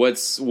here? Like,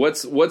 what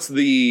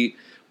we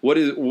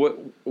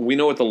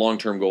know what the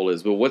long-term goal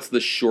is, but what's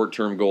the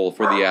short-term goal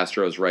for the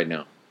Astros right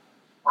now?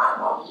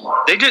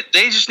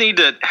 They just need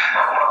to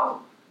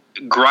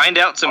grind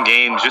out some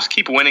games, just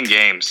keep winning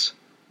games,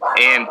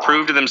 and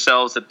prove to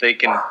themselves that they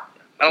can. I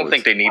don't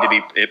think they need to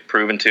be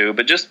proven to,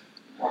 but just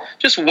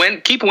win,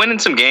 keep winning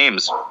some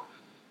games.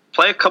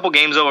 Play a couple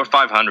games over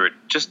 500.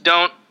 Just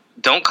don't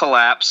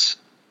collapse,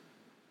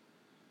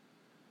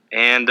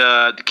 and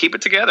keep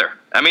it together.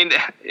 I mean,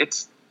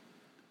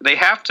 they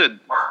have to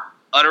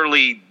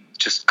utterly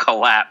just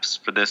collapse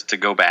for this to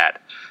go bad.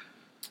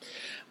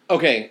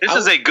 Okay, this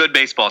is a good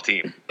baseball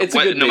team. It's a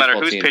good no matter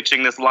baseball who's team.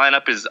 pitching. This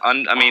lineup is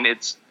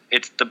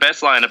it's the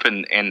best lineup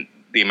in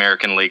the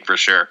American League for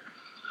sure.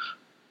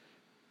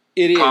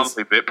 It is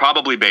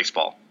probably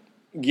baseball.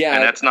 Yeah,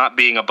 and that's not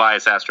being a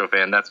biased Astro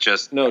fan. That's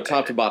just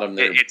top to bottom.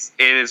 There, it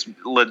is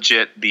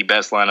legit the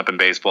best lineup in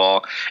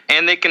baseball,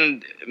 and they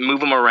can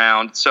move them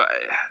around. So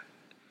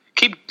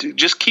keep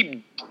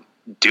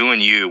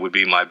doing you would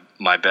be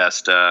my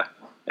best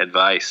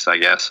advice, I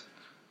guess.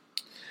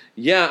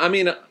 Yeah, I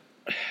mean,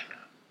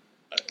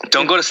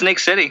 don't go to Snake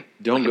City.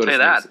 Don't go to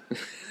that.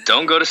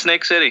 Don't go to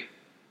Snake City.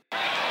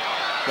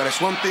 But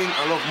there's one thing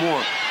I love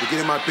more than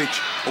getting my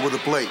pitch over the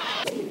plate,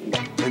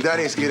 and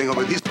that is getting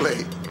over this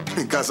plate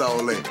in Casa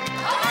Ole.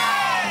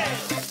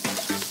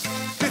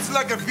 It's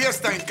like a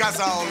fiesta in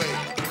Casa Ole.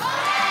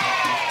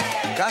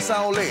 Casa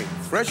Ole,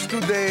 fresh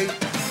today,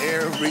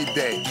 every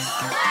day.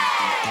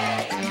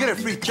 Get a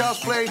free child's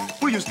play.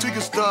 We use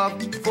ticket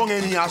stuff from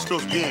any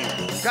Astros game.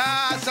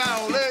 Casa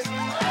Ole,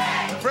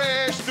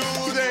 fresh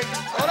today,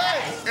 ole,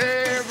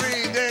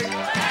 every day.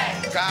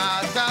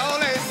 Casa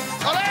Ole,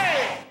 ole.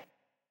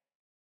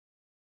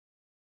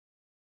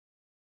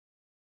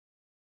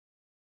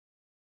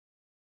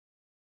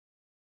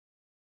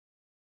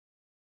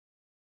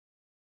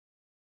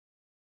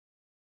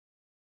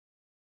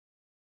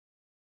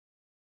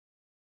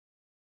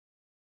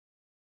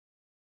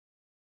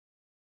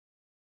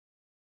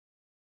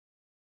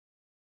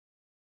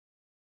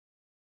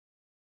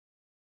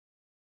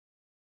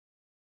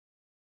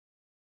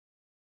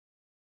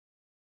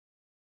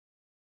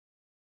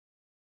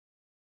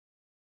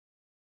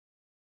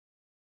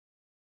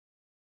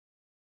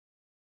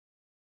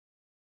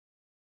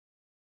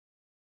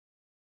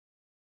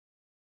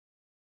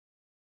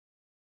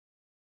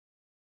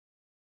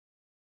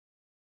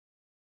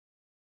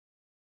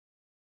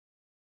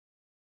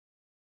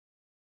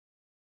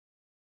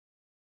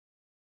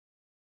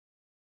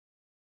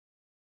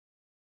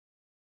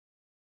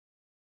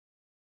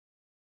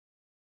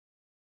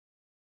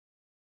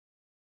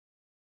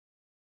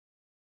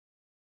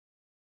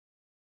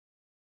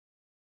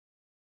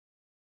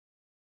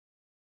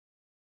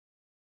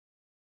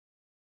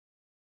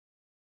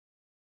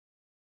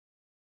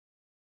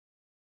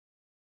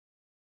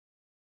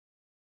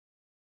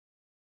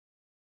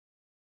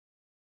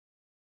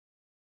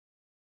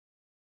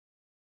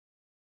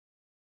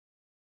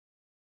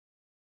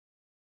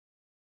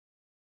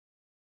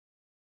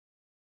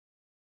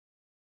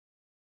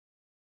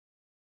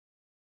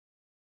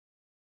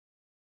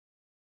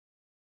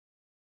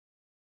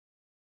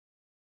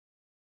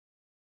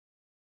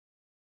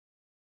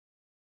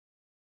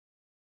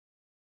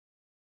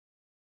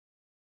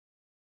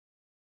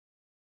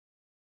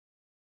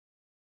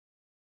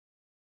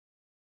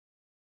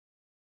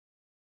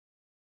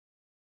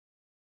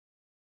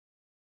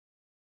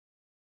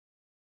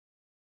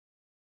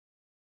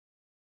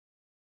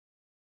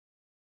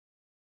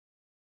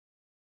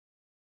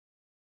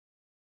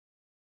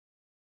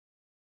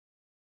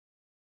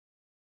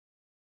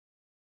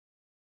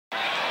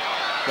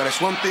 But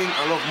there's one thing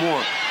I love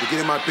more than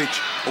getting my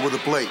pitch over the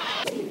plate,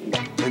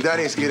 and that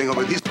is getting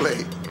over this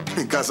plate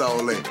in Casa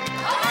Ole.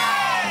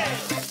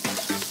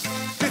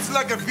 It's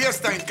like a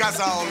fiesta in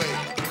Casa Ole.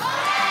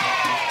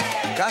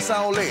 Casa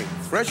Ole,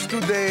 fresh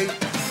today,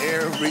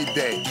 every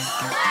day.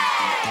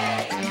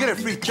 Get a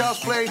free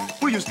child's play.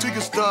 We use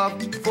ticket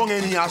stuff from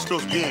any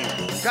Astros game.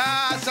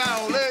 Casa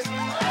Ole.